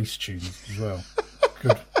drum and bass tunes as well.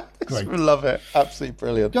 Good, great. I love it. Absolutely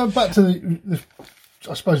brilliant. Going back to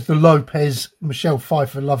I suppose the Lopez Michelle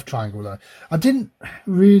Pfeiffer love triangle though, I didn't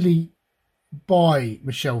really buy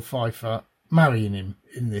Michelle Pfeiffer marrying him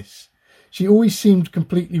in this. She always seemed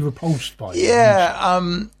completely repulsed by him. Yeah.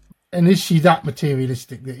 And is she that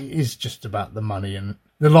materialistic that it is just about the money and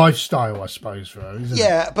the lifestyle, I suppose, for her, isn't it?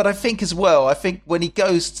 Yeah, but I think as well, when he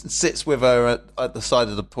goes and sits with her at the side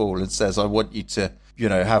of the pool and says, I want you to,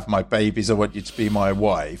 have my babies, I want you to be my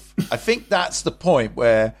wife. I think that's the point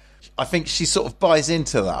where I think she sort of buys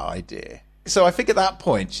into that idea. So I think at that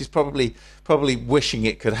point, she's probably wishing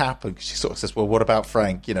it could happen. She sort of says, well, what about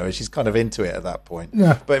Frank? She's kind of into it at that point.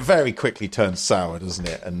 Yeah. But it very quickly turns sour, doesn't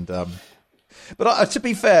it? And but to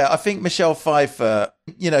be fair, I think Michelle Pfeiffer,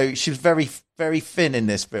 she was very, very thin in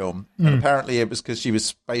this film. And apparently it was because she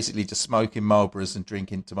was basically just smoking Marlboros and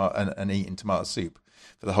drinking and eating tomato soup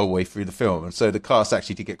for the whole way through the film. And so the cast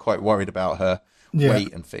actually did get quite worried about her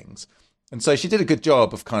weight and things. And so she did a good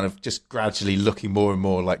job of kind of just gradually looking more and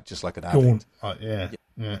more like an addict. Yeah.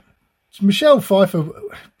 So Michelle Pfeiffer,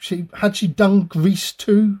 had she done Grease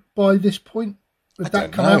 2 by this point? Would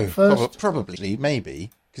that come out first? Probably,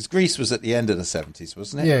 maybe. Because Grease was at the end of the 70s,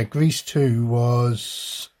 wasn't it? Yeah, Grease 2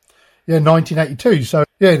 was 1982. So,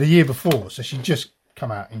 the year before. So she just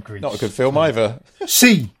come out in Grease. Not a good film either.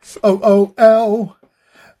 COOLRIDER.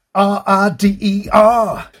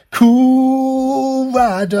 Cool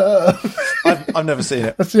Rider. I've never seen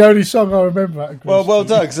it. That's the only song I remember out of Grease. Well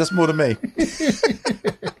done, because that's more than me.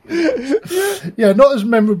 Yeah, not as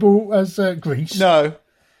memorable as Grease. No.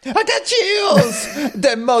 I got chills.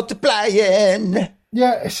 They're multiplying.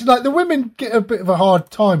 Yeah, it's like the women get a bit of a hard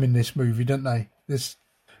time in this movie, don't they? The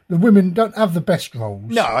women don't have the best roles.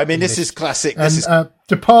 No, I mean, this is classic. And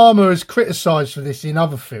De Palma has criticised for this in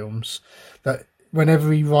other films, that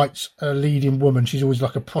whenever he writes a leading woman, she's always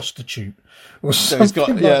like a prostitute or so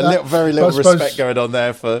something. He's got like very little respect going on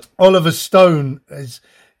there for Oliver Stone. I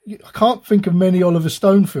can't think of many Oliver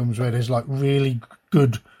Stone films where there's like really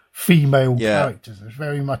good female characters. It's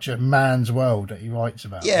very much a man's world that he writes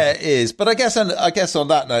about. Yeah, it is. But I guess on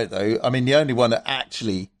that note, though, I mean, the only one that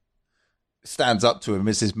actually stands up to him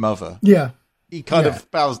is his mother. Yeah. He kind of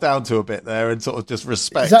bows down to a bit there and sort of just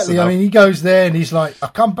respects. Exactly. Enough. I mean, he goes there and he's like, I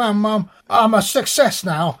come back, Mum. I'm a success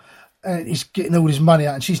now. And he's getting all his money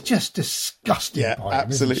out and she's just disgusted by him.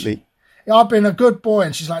 Absolutely. I've been a good boy.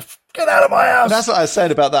 And she's like, get out of my house. And that's what I was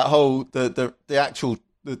saying about that whole, the actual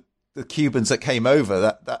Cubans that came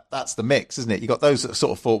over. That's the mix, isn't it? You got those that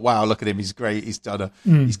sort of thought, wow, look at him. He's great. He's done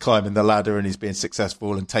he's climbing the ladder and he's being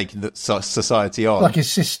successul and taking the society on. Like his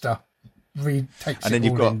sister. Takes and then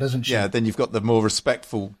you've got, doesn't she? Yeah, then you've got the more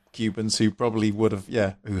respectful Cubans who probably would have,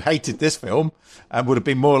 who hated this film and would have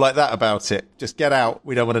been more like that about it. Just get out.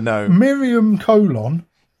 We don't want to know. Miriam Colon,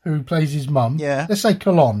 who plays his mum. Yeah. Let's say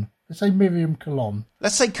Colon. Let's say Miriam Colon.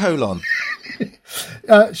 Let's say Colon.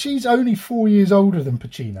 She's only 4 years older than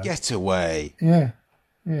Pacino. Get away. Yeah.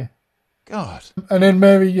 God. And then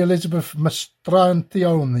Mary Elizabeth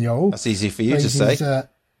Mastrantonio. That's easy for you to say.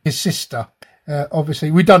 His sister.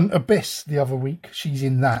 Obviously, we done Abyss the other week. She's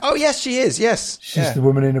in that. Oh, yes, she is. Yes. She's the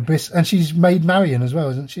woman in Abyss. And she's Maid Marian as well,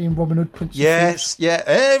 isn't she, in Robin Hood Prince? Yes, yeah.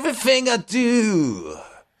 Everything I do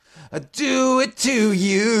it to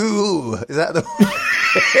you. Is that the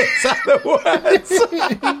words?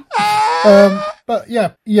 But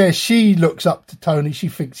yeah, she looks up to Tony. She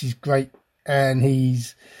thinks he's great. And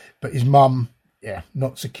but his mum,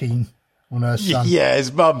 not so keen on her son. Yeah, his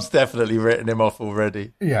mum's definitely written him off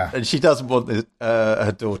already. Yeah. And she doesn't want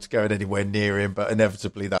her daughter going anywhere near him, but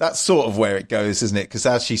inevitably that's sort of where it goes, isn't it? Because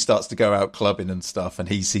as she starts to go out clubbing and stuff and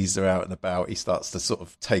he sees her out and about, he starts to sort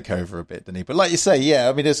of take over a bit, doesn't he? But like you say,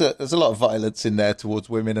 I mean, there's a lot of violence in there towards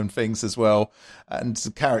women and things as well. And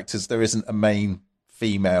the characters, there isn't a main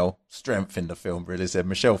female strength in the film, really, is there?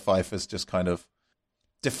 Michelle Pfeiffer's just kind of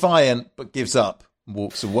defiant, but gives up.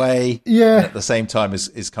 Walks away, and at the same time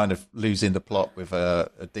is kind of losing the plot with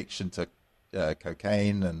addiction to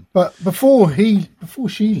cocaine. But before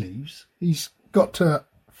she leaves, he's got to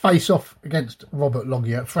face off against Robert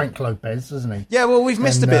Loggia, Frank Lopez, doesn't he? Yeah, well, we've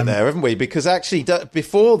missed a bit there, haven't we? Because actually,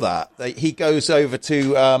 before that, he goes over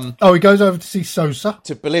to he goes over to see Sosa,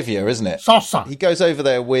 to Bolivia, isn't it? Sosa. He goes over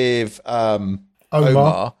there with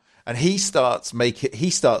Omar, and he starts making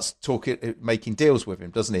deals with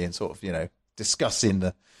him, doesn't he? And sort of, discussing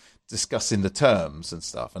the terms and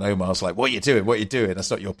stuff, and Omar's like, what are you doing?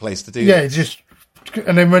 That's not your place to do that.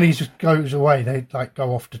 And then when he just goes away, they like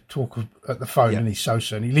go off to talk at the phone, and he's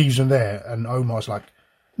Sosa, and he leaves them there, and Omar's like,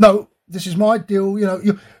 no, this is my deal,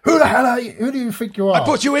 who the hell are you? Who do you think you are? I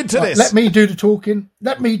put you into this. Let me do the talking.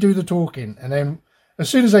 And then as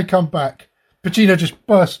soon as they come back, Pacino just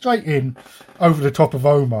bursts straight in over the top of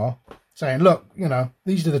Omar, saying, look,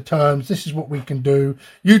 these are the terms. This is what we can do.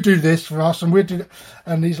 You do this for us and we'll do that.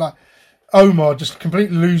 And he's like, Omar just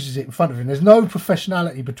completely loses it in front of him. There's no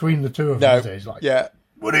professionality between the two of them. He's like,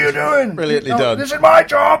 what are you doing? Brilliantly done. This is my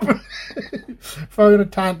job. Throwing a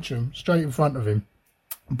tantrum straight in front of him.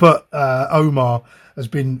 But Omar has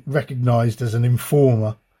been recognised as an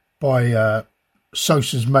informer by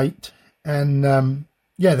Sosa's mate. And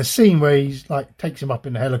the scene where he's like takes him up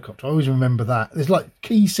in the helicopter. I always remember that. There's like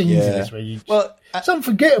key scenes in this where it's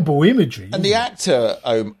unforgettable imagery. And the actor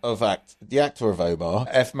of Omar,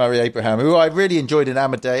 F. Murray Abraham, who I really enjoyed in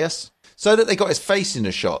Amadeus, so that they got his face in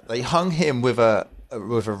a shot, they hung him with a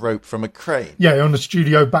rope from a crane. Yeah, on the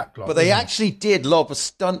studio backlot. But they actually did lob a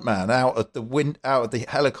stuntman out of the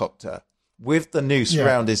helicopter with the noose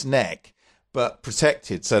around his neck, but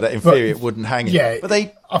protected so that in theory it wouldn't hang him. Yeah, but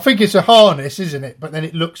I think it's a harness, isn't it? But then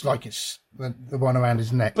it looks like it's the one around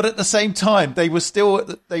his neck. But at the same time, they were still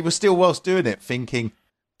whilst doing it thinking,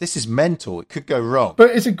 this is mental. It could go wrong. But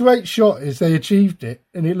it's a great shot as they achieved it,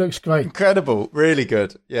 and it looks great. Incredible, really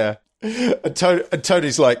good. Yeah, and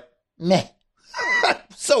Tony's like, meh.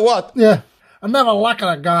 So what? Yeah, I never liked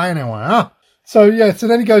that guy anyway, huh? So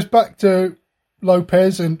then he goes back to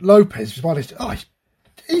Lopez, and Lopez is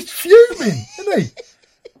he's fuming, isn't he?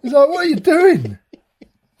 He's like, what are you doing?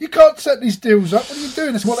 You can't set these deals up. What are you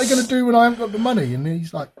doing? That's what they're going to do when I haven't got the money. And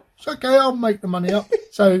he's like, it's okay, I'll make the money up.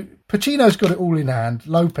 So Pacino's got it all in hand.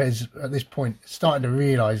 Lopez, at this point, is starting to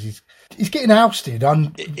realise he's getting ousted.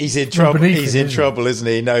 He's in trouble. He's in trouble, isn't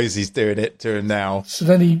he? He knows he's doing it to him now. So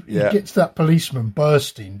then he gets that policeman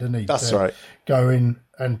bursting, doesn't he? That's right. Go in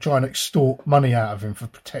and try and extort money out of him for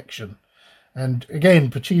protection. And again,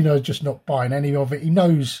 Pacino's just not buying any of it. He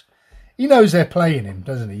knows he knows they're playing him,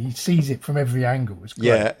 doesn't he? He sees it from every angle. It's great.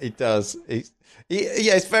 Yeah, he does.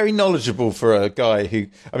 It's very knowledgeable for a guy who,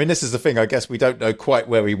 I mean, this is the thing, I guess we don't know quite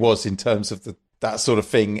where he was in terms of that sort of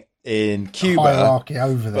thing in Cuba. Hierarchy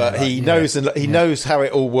over there. But he knows knows how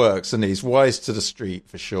it all works, and he's wise to the street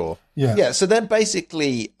for sure. Yeah. Yeah, so then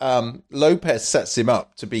basically Lopez sets him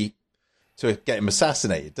up to get him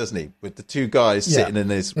assassinated, doesn't he? With the two guys sitting in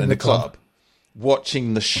the club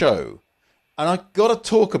watching the show. And I got to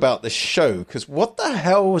talk about this show, because what the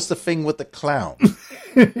hell was the thing with the clown?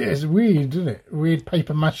 It's weird, isn't it? Weird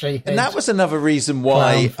paper mache heads. And that was another reason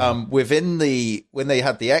why when they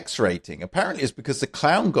had the X rating, apparently it's because the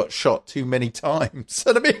clown got shot too many times.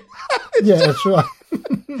 And I mean, yeah, that's right.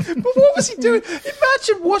 But what was he doing?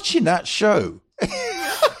 Imagine watching that show.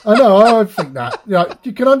 I know, I think that.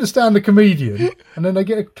 You can understand the comedian, and then they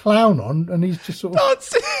get a clown on, and he's just sort of,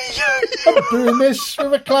 I'm doing this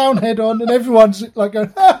with a clown head on, and everyone's like going,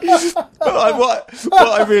 what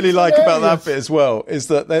I really like about that bit as well is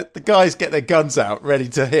that the guys get their guns out ready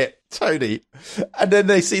to hit Tony, and then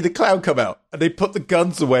they see the clown come out, and they put the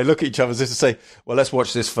guns away, look at each other as if to say, well, let's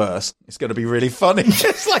watch this first. It's going to be really funny.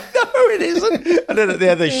 It's like, no, it isn't. And then at the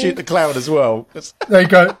end, they shoot the clown as well. They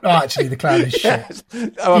go, actually, the clown is shit.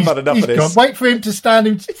 I've had enough of this. Gone. Wait for him to stand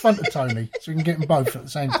in front of Tony so we can get them both at the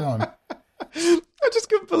same time. I just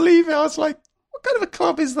couldn't believe it. I was like, what kind of a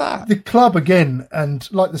club is that? The club again, and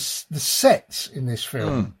like the sets in this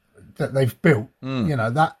film that they've built,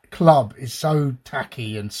 that club is so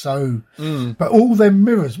tacky and so... But all their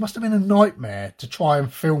mirrors must have been a nightmare to try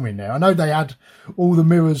and film in there. I know they had all the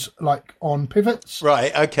mirrors like on pivots.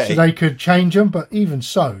 Right, okay. So they could change them, but even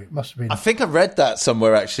so, it must have been... I think I read that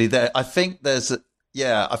somewhere, actually. I think the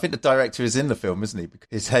director is in the film, isn't he? Because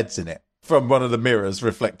his head's in it. From one of the mirrors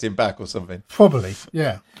reflecting back or something. Probably,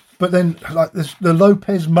 yeah. But then, like, there's the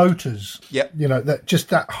Lopez motors. Yep.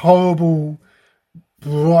 That horrible...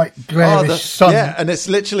 bright glarish sun. Yeah, and it's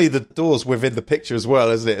literally the doors within the picture as well,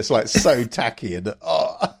 isn't it? It's like so tacky and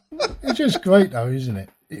It's just great though, isn't it?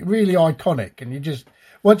 It's really iconic, and you just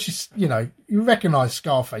once you recognise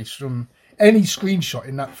Scarface from any screenshot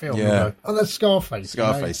in that film. Yeah. You go, oh, that's Scarface.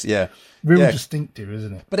 Scarface, yeah. Real distinctive,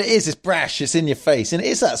 isn't it? But it's brash, it's in your face, and it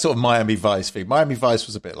is that sort of Miami Vice thing. Miami Vice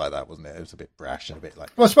was a bit like that, wasn't it? It was a bit brash and a bit like...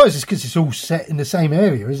 Well, I suppose it's because it's all set in the same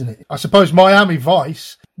area, isn't it? I suppose Miami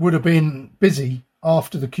Vice would have been busy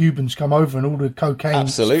after the Cubans come over and all the cocaine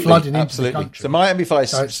flooding into the country. So Miami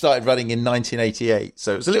Vice started running in 1988,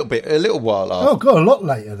 so it was a little while after. Oh, God, a lot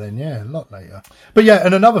later then, yeah, a lot later. But yeah,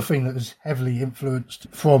 and another thing that was heavily influenced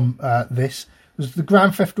from this was the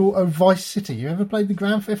Grand Theft Auto Vice City. You ever played the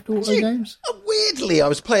Grand Theft Auto games? Weirdly, I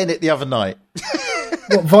was playing it the other night.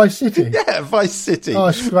 What, Vice City? Yeah, Vice City. Oh,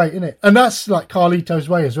 it's great, isn't it? And that's like Carlito's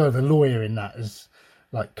Way as well. The lawyer in that is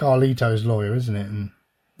like Carlito's lawyer, isn't it? And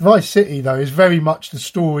Vice City, though, is very much the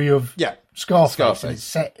story of Scarface. It's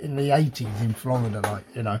set in the 80s in Florida,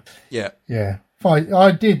 Yeah. Yeah.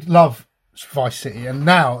 I did love Vice City, and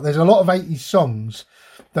now there's a lot of 80s songs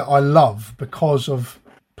that I love because of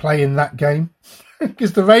playing that game.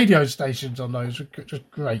 Because the radio stations on those are just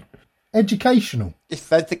great. Educational.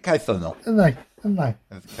 It's educational. Aren't they?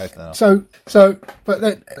 Educational. So, but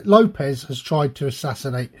then Lopez has tried to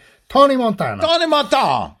assassinate Tony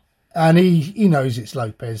Montana. And he knows it's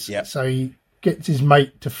Lopez. Yep. So he gets his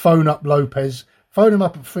mate to phone up Lopez, phone him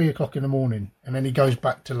up at 3:00 in the morning, and then he goes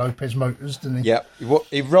back to Lopez Motors, doesn't he? Yeah.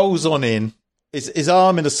 He rolls on in, his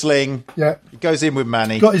arm in a sling. Yeah. He goes in with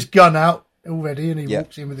Manny. Got his gun out already, and he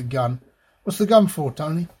walks in with a gun. What's the gun for,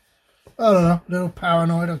 Tony? I don't know. A little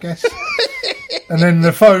paranoid, I guess. And then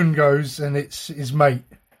the phone goes, and it's his mate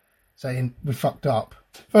saying, we fucked up.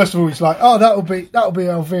 First of all, it's like, oh, that'll be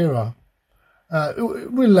Elvira.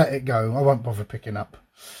 We'll let it go. I won't bother picking up.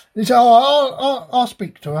 He said, I'll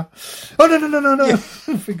speak to her. Oh, no. Yeah.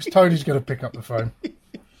 Thinks Tony's going to pick up the phone.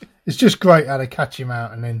 It's just great how they catch him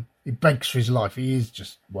out, and then he begs for his life. He is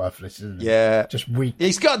just worthless, isn't he? Yeah. Just weak.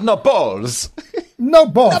 He's got no balls. No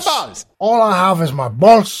balls. All I have is my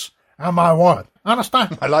balls and my wallet.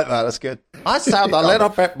 Understand? I like that. That's good. I sound a little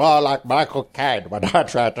bit more like Michael Caine when I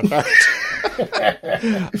try to do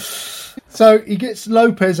it. So he gets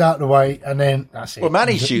Lopez out of the way, and then that's it. Well,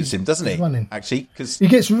 Manny shoots him, doesn't he? Running. Actually, because he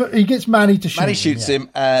gets Manny to shoot him. Manny shoots him,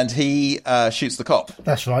 and he shoots the cop.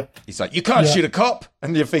 That's right. He's like, "You can't shoot a cop,"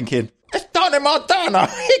 and you're thinking, "It's Tony Montana.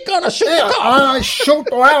 He's gonna shoot the cop." I shoot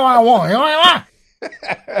the way I want.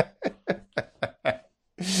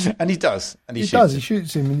 And he does. And he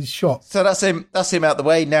shoots him, and he's shot. So that's him. That's him out the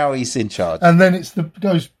way. Now he's in charge. And then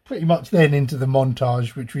goes pretty much then into the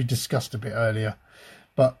montage, which we discussed a bit earlier.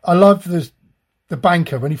 But I love the the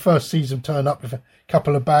banker, when he first sees him turn up with a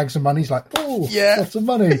couple of bags of money, he's like, oh, lots of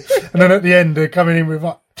money. And then at the end, they're coming in with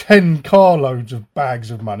like 10 carloads of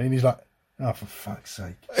bags of money. And he's like, oh, for fuck's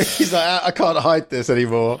sake. He's like, I can't hide this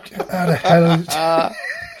anymore. How the hell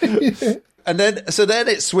is it? And then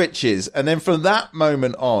it switches, and then from that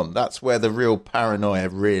moment on, that's where the real paranoia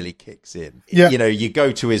really kicks in. Yeah. You know, you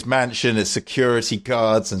go to his mansion, there's security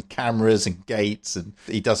guards and cameras and gates, and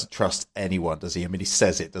he doesn't trust anyone, does he? I mean, he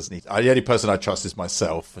says it, doesn't he? The only person I trust is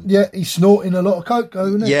myself. And yeah, he's snorting a lot of coke,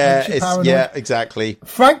 isn't it? Yeah, exactly.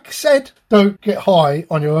 Frank said, don't get high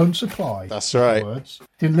on your own supply. That's right. Words.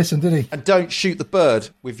 Didn't listen, did he? And don't shoot the bird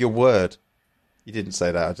with your word. You didn't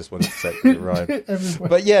say that. I just wanted to say it right.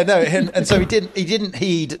 But yeah, no, and so he didn't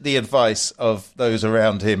heed the advice of those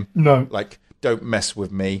around him. No, like, don't mess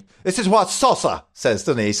with me. This is what Sosa says,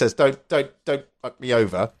 doesn't he? He says, don't fuck me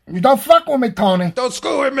over. You don't fuck with me, Tony. Don't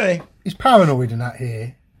screw with me. He's paranoid in that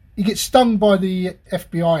here. He gets stung by the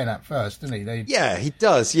FBI in that first, doesn't he? Yeah, he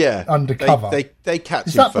does. Yeah, undercover. They catch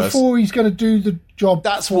him first. Is that before he's going to do the job?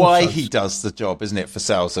 That's why he does the job, isn't it, for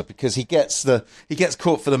Salsa? Because he gets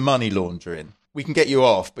caught for the money laundering. We can get you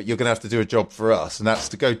off, but you're going to have to do a job for us. And that's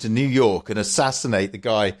to go to New York and assassinate the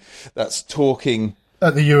guy that's talking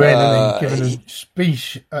at the UN and then giving a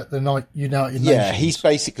speech at the United Nations. Yeah, he's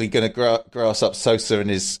basically going to grass up Sosa and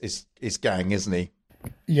his gang, isn't he?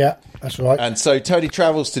 Yeah, that's right. And so Tony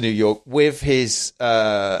travels to New York with his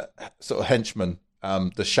sort of henchman,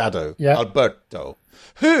 the Shadow, Alberto,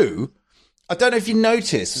 who... I don't know if you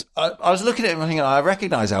noticed, I was looking at him and thinking, I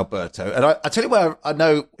recognise Alberto. And I tell you where I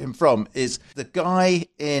know him from is the guy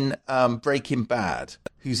in Breaking Bad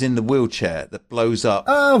who's in the wheelchair that blows up.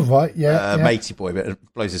 Oh, right, yeah. Matey boy, but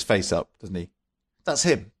blows his face up, doesn't he? That's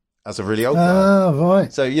him as a really old guy. Oh,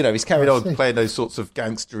 right. So, you know, he's carried on playing those sorts of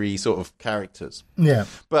gangstery sort of characters. Yeah.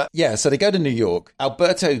 But, yeah, so they go to New York.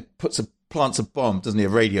 Alberto plants a bomb, doesn't he? A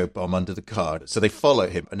radio bomb under the car. So they follow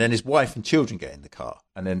him. And then his wife and children get in the car.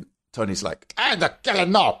 And then Tony's like, and the killer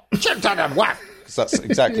no, because that's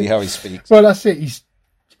exactly how he speaks. Well, that's it.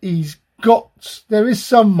 There is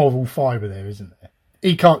some moral fibre there, isn't there?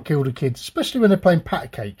 He can't kill the kids, especially when they're playing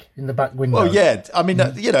pat cake in the back window. Well, yeah. I mean,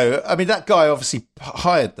 that guy obviously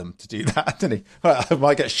hired them to do that, didn't he? Well, I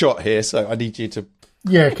might get shot here, so I need you to.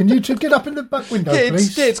 Yeah, can you two get up in the back window,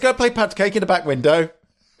 please? Kids, go play pat cake in the back window.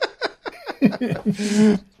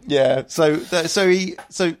 Yeah. So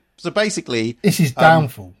basically... It's his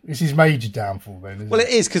downfall. It's his major downfall then, isn't it? It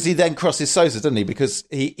is, because he then crosses Sosa, doesn't he? Because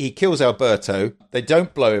he kills Alberto. They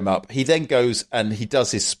don't blow him up. He then goes and he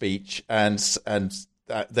does his speech, and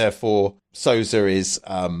therefore Sosa is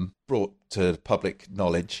brought to public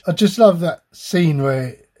knowledge. I just love that scene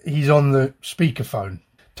where he's on the speakerphone,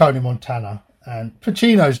 Tony Montana, and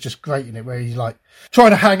Pacino's just great in it, where he's like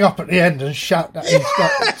trying to hang up at the end and shout that he's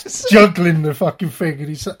like juggling the fucking thing, and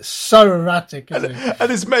he's so erratic.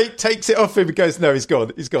 And his mate takes it off him and goes, "No, he's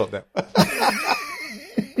gone now."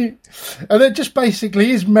 And then just basically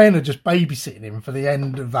his men are just babysitting him for the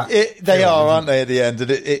end of that. They are, aren't they? At the end,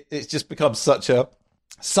 and it's just become such a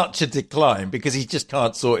decline because he just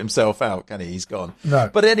can't sort himself out, can he? He's gone. No.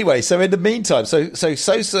 But anyway, so in the meantime, so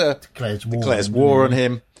Sosa declares war on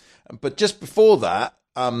him. But just before that,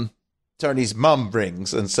 Tony's mum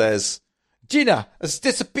rings and says, Gina has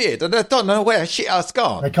disappeared and I don't know where she has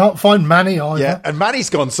gone. They can't find Manny either. Yeah, and Manny's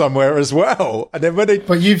gone somewhere as well. And then But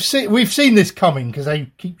we've seen this coming because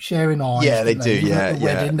they keep sharing eyes. Yeah, they do. Yeah,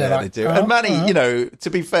 they do. And Manny, to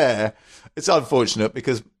be fair, it's unfortunate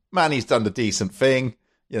because Manny's done the decent thing.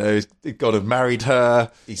 He's got to have married her.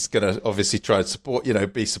 He's going to obviously try to support,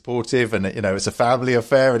 be supportive. And, it's a family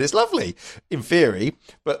affair and it's lovely in theory.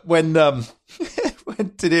 But when De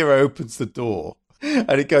Niro opens the door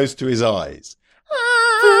and it goes to his eyes,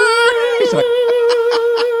 he's like,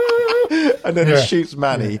 and then he shoots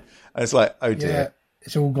Manny. And it's like, oh dear. Yeah,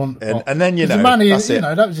 it's all gone. And then, Manny, that's it.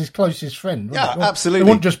 That was his closest friend. Yeah, absolutely.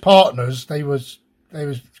 They weren't just partners. They was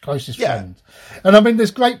closest friends. And I mean, there's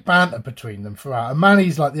great banter between them throughout. And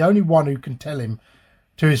Manny's like the only one who can tell him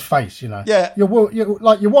to his face, Yeah. You're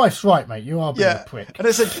like, your wife's right, mate. You are being a prick. And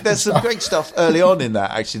there's some great stuff early on in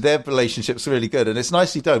that, actually. Their relationship's really good. And it's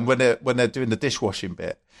nicely done when they're doing the dishwashing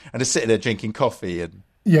bit. And they're sitting there drinking coffee and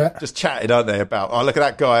just chatting, aren't they, about, oh, look at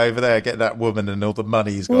that guy over there getting that woman and all the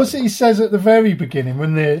money he's got. What's it he says at the very beginning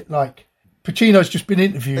when they're like, Pacino's just been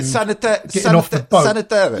interviewed getting off the boat.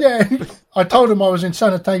 Sanitarium. Yeah, I told him I was in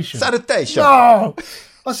sanitation. Sanitation? No,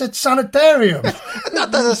 I said sanitarium.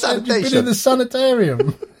 That's a sanitation. You've been in the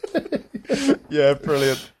sanitarium. Yeah,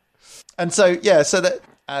 brilliant. And so that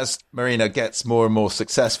as Marino gets more and more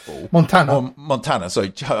successful... Montana,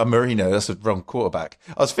 sorry, Marino, that's the wrong quarterback.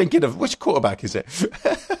 I was thinking of, which quarterback is it?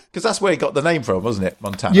 Because that's where he got the name from, wasn't it?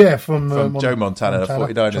 Montana. Yeah, from Joe Montana,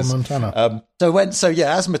 49ers. John Montana.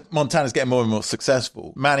 As Montana's getting more and more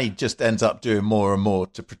successful, Manny just ends up doing more and more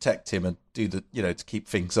to protect him and do to keep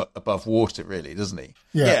things up above water, really, doesn't he?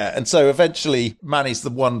 Yeah. And so eventually Manny's the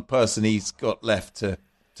one person he's got left to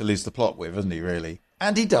lose the plot with, isn't he, really?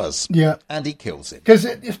 And he does. Yeah. And he kills him. Because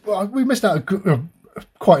we missed out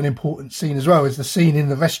quite an important scene as well, is the scene in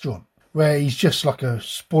the restaurant, where he's just like a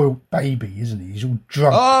spoiled baby, isn't he? He's all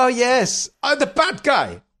drunk. Oh, yes. I'm the bad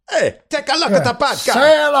guy. Hey, take a look at the bad guy.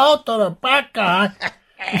 Say hello to the bad guy.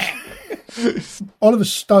 Oliver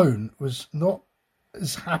Stone was not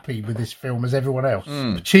as happy with this film as everyone else.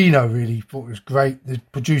 Pacino really thought it was great. The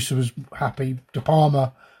producer was happy. De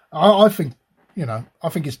Palma. I think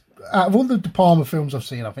it's, out of all the De Palma films I've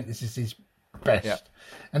seen, I think this is his best. Yeah.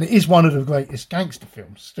 And it is one of the greatest gangster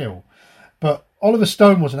films still. But Oliver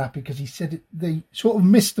Stone wasn't happy because he said they sort of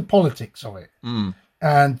missed the politics of it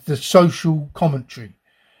and the social commentary,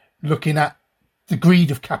 looking at the greed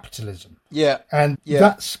of capitalism. Yeah. And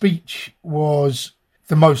that speech was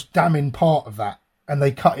the most damning part of that. And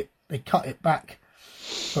they cut it back.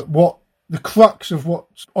 But the crux of what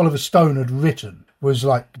Oliver Stone had written was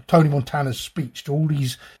like Tony Montana's speech to all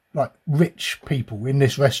these like rich people in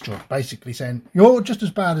this restaurant, basically saying, "You're just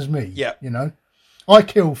as bad as me." Yeah. I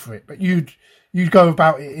kill for it, but you'd go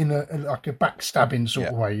about it in a backstabbing sort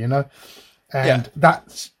of way, And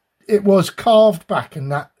it was carved back,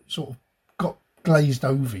 and that sort of got glazed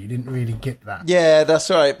over. You didn't really get that. Yeah, that's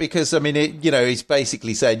right. Because I mean, he's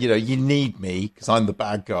basically said, you need me because I'm the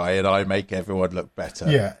bad guy and I make everyone look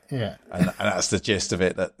better. Yeah, yeah. And that's the gist of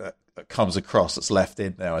it that comes across. That's left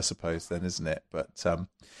in there, I suppose. Then, isn't it? But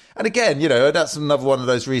and again, that's another one of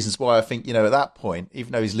those reasons why I think, at that point,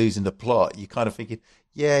 even though he's losing the plot, you're kind of thinking,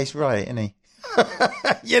 yeah, he's right, isn't he?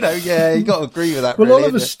 You got to agree with that. Well, really,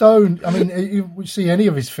 Oliver Stone, I mean, you see any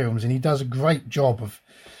of his films and he does a great job of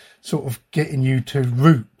sort of getting you to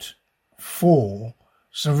root for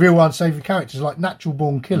some real unsavoury characters like Natural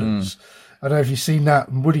Born Killers. I don't know if you've seen that,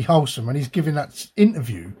 and Woody Harrelson, when he's giving that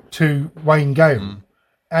interview to Wayne Gale,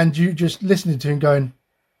 and you just listening to him going,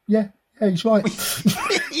 yeah, he's right.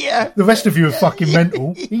 Yeah. The rest of you are fucking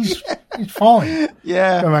mental. He's fine.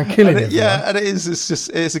 Yeah. Go around killing everyone. Yeah, and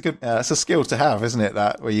it's a good, it's a skill to have, isn't it?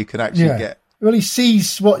 That where you can actually get. Well, he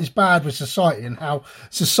sees what is bad with society and how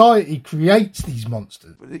society creates these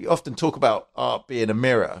monsters. You often talk about art being a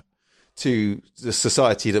mirror to the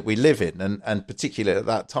society that we live in, and particularly at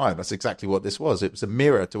that time, that's exactly what this was. It was a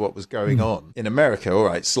mirror to what was going on in America. All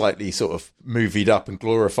right, slightly sort of movied up and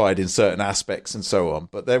glorified in certain aspects and so on,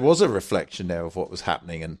 but there was a reflection there of what was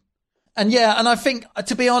happening. And I think,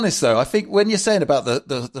 to be honest though, I think when you're saying about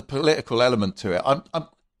the political element to it, I'm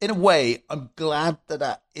in a way, I'm glad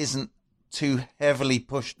that isn't too heavily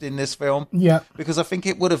pushed in this film. Yeah, because I think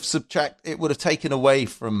it would have taken away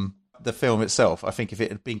from the film itself. I think if it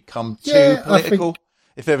had become too political,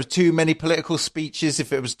 if there were too many political speeches,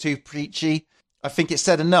 if it was too preachy, I think it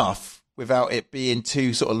said enough without it being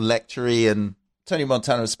too sort of lectury. And Tony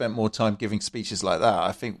Montana spent more time giving speeches like that.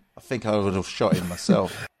 I think I would have shot him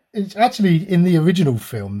myself. It's actually in the original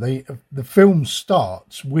film. The film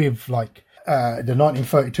starts with like the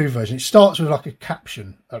 1932 version. It starts with like a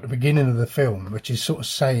caption at the beginning of the film, which is sort of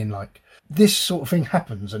saying like, this sort of thing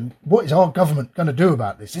happens, and what is our government going to do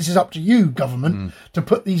about this? This is up to you, government, to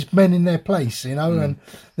put these men in their place, And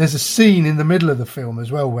there's a scene in the middle of the film as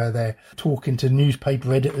well where they're talking to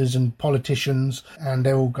newspaper editors and politicians, and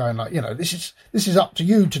they're all going like, this is up to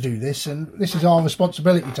you to do this, and this is our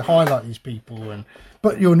responsibility to highlight these people.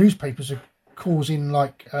 But your newspapers are causing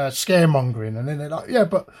like scaremongering, and then they're like, yeah,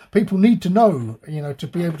 but people need to know, to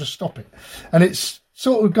be able to stop it. And it's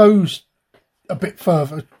sort of goes a bit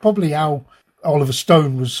further, probably how Oliver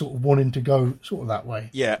Stone was sort of wanting to go sort of that way.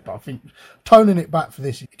 Yeah. But I think toning it back for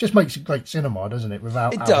this, it just makes it great cinema, doesn't it?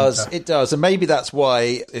 It does. And maybe that's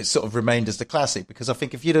why it sort of remained as the classic, because I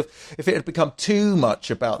think if it had become too much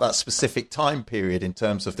about that specific time period in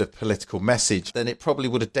terms of the political message, then it probably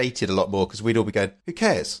would have dated a lot more, because we'd all be going, who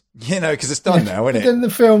cares? Because it's done now, isn't it? Then the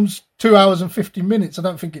film's 2 hours and 50 minutes. I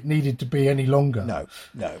don't think it needed to be any longer.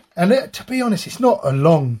 No. And to be honest, it's not a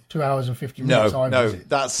long 2 hours and 50 minutes. No,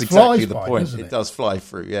 that's exactly the point. It does fly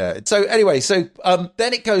through, yeah. So anyway, then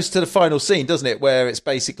it goes to the final scene, doesn't it, where it's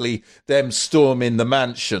basically them storming the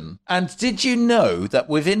mansion. And did you know that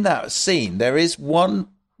within that scene there is one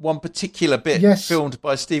particular bit filmed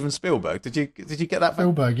by Steven Spielberg? Did you get that?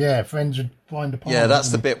 Spielberg, friends would find a Palma. Yeah, that's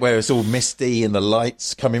the bit where it's all misty and the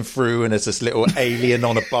lights coming through, and there's this little alien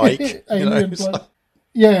on a bike.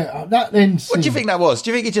 That then. What do you think that was?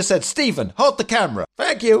 Do you think he just said, "Stephen, hold the camera"?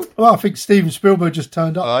 Thank you. Well, I think Steven Spielberg just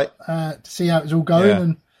turned up to see how it was all going,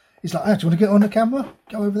 and He's like, oh, do you want to get on the camera?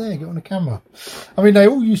 Go over there, get on the camera. I mean, they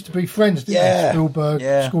all used to be friends, didn't they? Spielberg,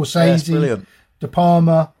 Scorsese, De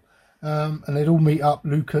Palma, and they'd all meet up,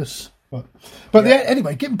 Lucas. But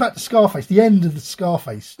anyway, getting back to Scarface, the end of the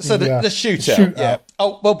Scarface. So the shootout. Yeah.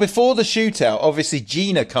 Oh, well, before the shootout, obviously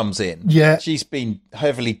Gina comes in. Yeah. She's been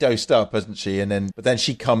heavily dosed up, hasn't she? But then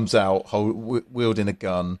she comes out wielding a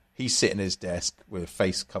gun. He's sitting at his desk with a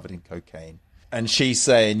face covered in cocaine. And she's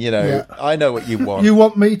saying, I know what you want. You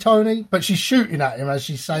want me, Tony? But she's shooting at him as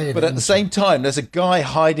she's saying it. But at the same time, there's a guy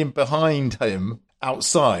hiding behind him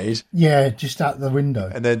outside. Yeah, just out the window.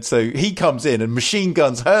 And then so he comes in and machine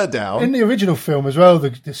guns her down. In the original film as well,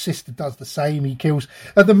 the sister does the same. He kills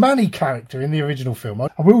the Manny character in the original film. I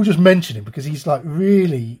will just mention him because he's like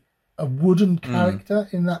really a wooden character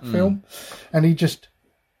in that film. And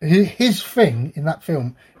his thing in that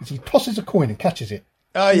film is he tosses a coin and catches it.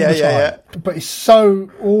 Oh, yeah. But it's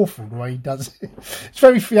so awful the way he does it. It's a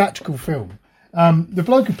very theatrical film. The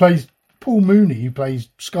bloke who plays Paul Mooney, who plays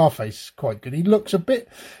Scarface, is quite good. He looks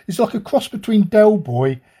he's like a cross between Del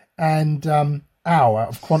Boy and Al out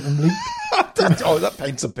of Quantum Leap. That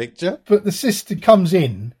paints a picture. But the sister comes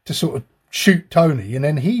in to sort of shoot Tony, and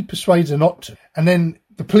then he persuades her not to. And then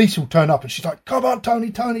the police will turn up and she's like, come on,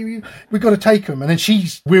 Tony, we've got to take him. And then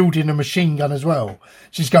she's wielding a machine gun as well.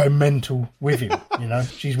 She's going mental with him,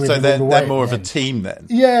 She's with him all the way. They're more of a team then.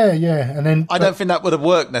 Yeah. And then I don't think that would have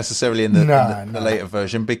worked necessarily in the later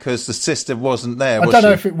version because the sister wasn't there. I don't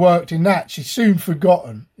know if it worked in that. She's soon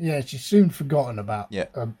forgotten. Yeah, she's soon forgotten about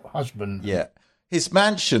her husband. Yeah. His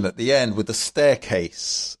mansion at the end with the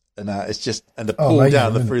staircase. And it's just the pull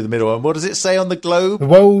down through the middle. And what does it say on the globe? The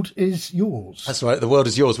world is yours. That's right. The world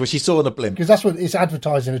is yours, which he saw on a blimp. Because that's what it's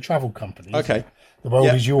advertising a travel company. Okay. The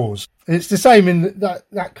world is yours. It's the same in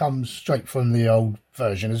that comes straight from the old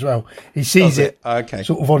version as well. He sees it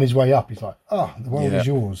sort of on his way up. He's like, oh, the world is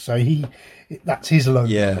yours. So that's his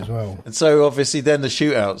logo as well. And so obviously then the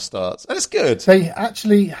shootout starts. And it's good. They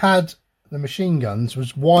actually had the machine guns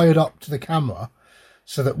was wired up to the camera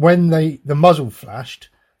so that when the muzzle flashed,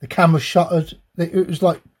 the camera shuttered. It was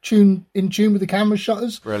like in tune with the camera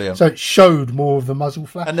shutters. Brilliant. So it showed more of the muzzle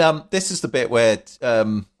flash. And this is the bit where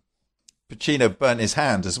Pacino burnt his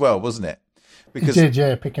hand as well, wasn't it? Because he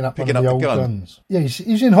did, picking up the old guns. Yeah,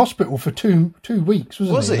 he was in hospital for two weeks,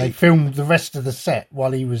 wasn't he? They filmed the rest of the set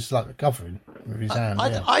while he was like recovering with his hand.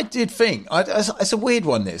 I did think it's a weird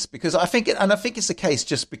one, this, because I think it's the case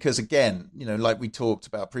just because, again, like we talked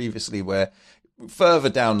about previously, where further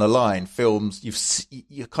down the line, films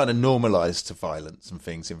you're kind of normalised to violence and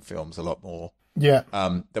things in films a lot more. Yeah.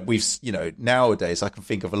 That we've nowadays I can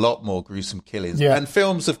think of a lot more gruesome killings, and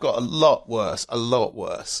films have got a lot worse.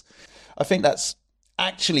 I think that's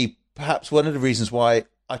actually perhaps one of the reasons why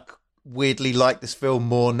I weirdly like this film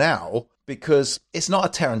more now, because it's not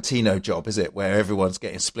a Tarantino job, is it? Where everyone's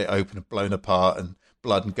getting split open and blown apart and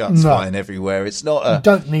blood and guts flying everywhere. It's not you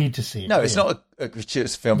don't need to see it. No, it's not a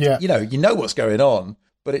gratuitous film. Yeah. You know what's going on,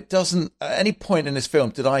 but it doesn't. At any point in this film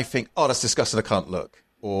did I think, oh, that's disgusting, I can't look,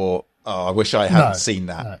 or oh, I wish I hadn't seen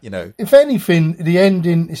that. No. If anything, the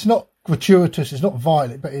ending, it's not gratuitous, it's not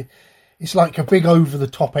violent, but it's like a big over the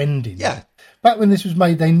top ending. Yeah. Back when this was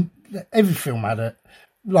made, every film had it.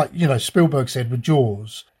 Like, Spielberg said with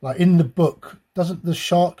Jaws, like in the book, doesn't the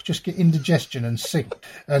shark just get indigestion and sink?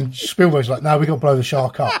 And Spielberg's like, no, we got to blow the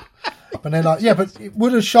shark up. And they're like, yeah, but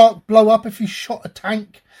would a shark blow up if you shot a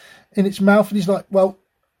tank in its mouth? And he's like, well,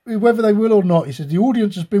 whether they will or not, he said, the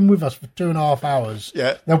audience has been with us for 2.5 hours.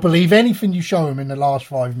 Yeah. They'll believe anything you show them in the last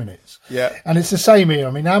 5 minutes. Yeah. And it's the same here.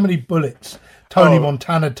 I mean, how many bullets Tony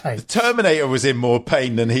Montana takes? The Terminator was in more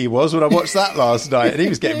pain than he was when I watched that last night, and he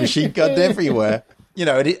was getting machine gunned everywhere.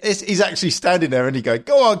 And he's actually standing there and he goes,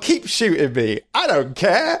 go on, keep shooting me. I don't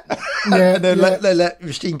care. Yeah, and then let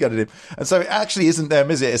machine gun at him. And so it actually isn't them,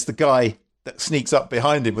 is it? It's the guy that sneaks up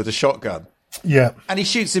behind him with a shotgun. Yeah. And he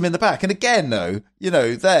shoots him in the back. And again, though,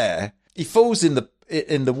 there, he falls in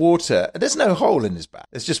the water. And there's no hole in his back.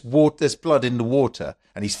 There's just water. There's blood in the water.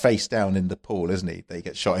 And he's face down in the pool, isn't he? They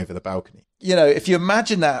get shot over the balcony. If you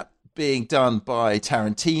imagine that being done by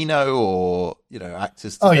Tarantino or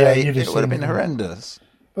actors today, it would have been horrendous.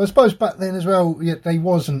 But I suppose back then as well, they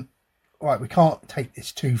wasn't right. We can't take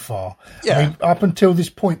this too far. Yeah. I mean, up until this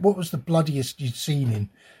point, what was the bloodiest you'd seen in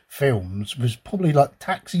films was probably like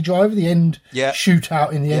Taxi Driver, the end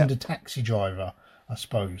shootout in the end of Taxi Driver, I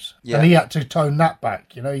suppose. Yeah. And he had to tone that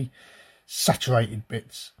back. He saturated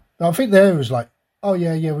bits. But I think there was like, oh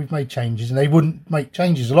yeah, we've made changes, and they wouldn't make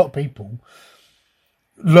changes. A lot of people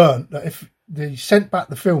learned that if they sent back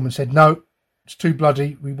the film and said, no, it's too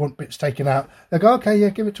bloody, we want bits taken out, they go, okay, yeah,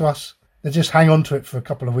 give it to us. They just hang on to it for a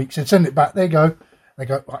couple of weeks and send it back. There you go. They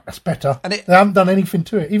go, right, that's better. And they haven't done anything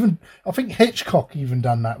to it. Even I think Hitchcock even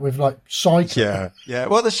done that with like Psycho. Yeah.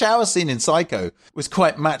 Well, the shower scene in Psycho was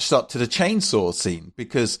quite matched up to the chainsaw scene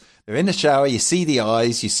because they're in the shower. You see the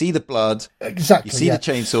eyes, you see the blood, exactly. You see the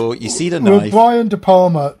chainsaw, you see the knife. Brian De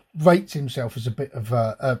Palma rates himself as a bit of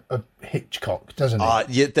a Hitchcock, doesn't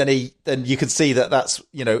he? Then you could see that's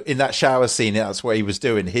in that shower scene. That's what he was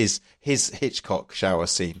doing. His Hitchcock shower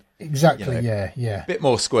scene. Exactly. Yeah. A bit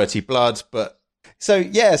more squirty blood, but. So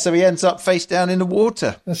he ends up face down in the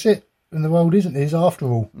water. That's it. And the world isn't his after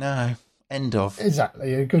all. No. End of.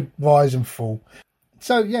 Exactly. A good rise and fall.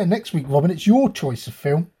 So, next week, Robin, it's your choice of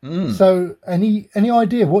film. So, any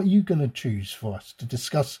idea what you're going to choose for us to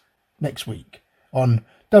discuss next week on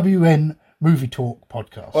WN Movie Talk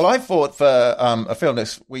podcast? Well, I thought for a film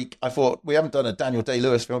next week, we haven't done a Daniel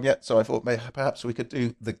Day-Lewis film yet, so I thought perhaps we could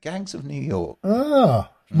do The Gangs of New York. Martin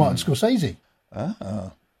Scorsese.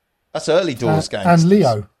 That's early doors gangsters. And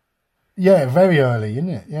Leo. Yeah, very early, isn't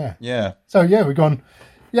it? Yeah. Yeah. So, we've gone...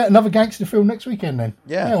 Yeah, another gangster film next weekend then.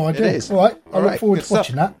 Yeah, I do. it is. All right, I look forward to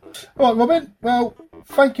watching that. All right, Robin, well,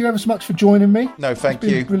 thank you ever so much for joining me. No, thank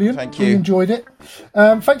you. Brilliant. Thank you. Really enjoyed it.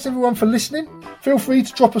 Thanks everyone for listening. Feel free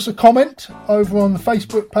to drop us a comment over on the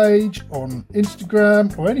Facebook page, on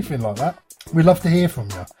Instagram, or anything like that. We'd love to hear from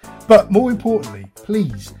you. But more importantly,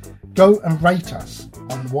 please go and rate us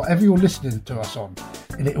on whatever you're listening to us on,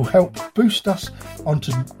 and it will help boost us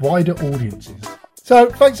onto wider audiences. So,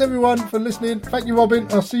 thanks everyone for listening. Thank you, Robin.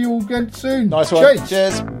 I'll see you all again soon. Nice one.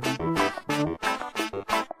 Cheers.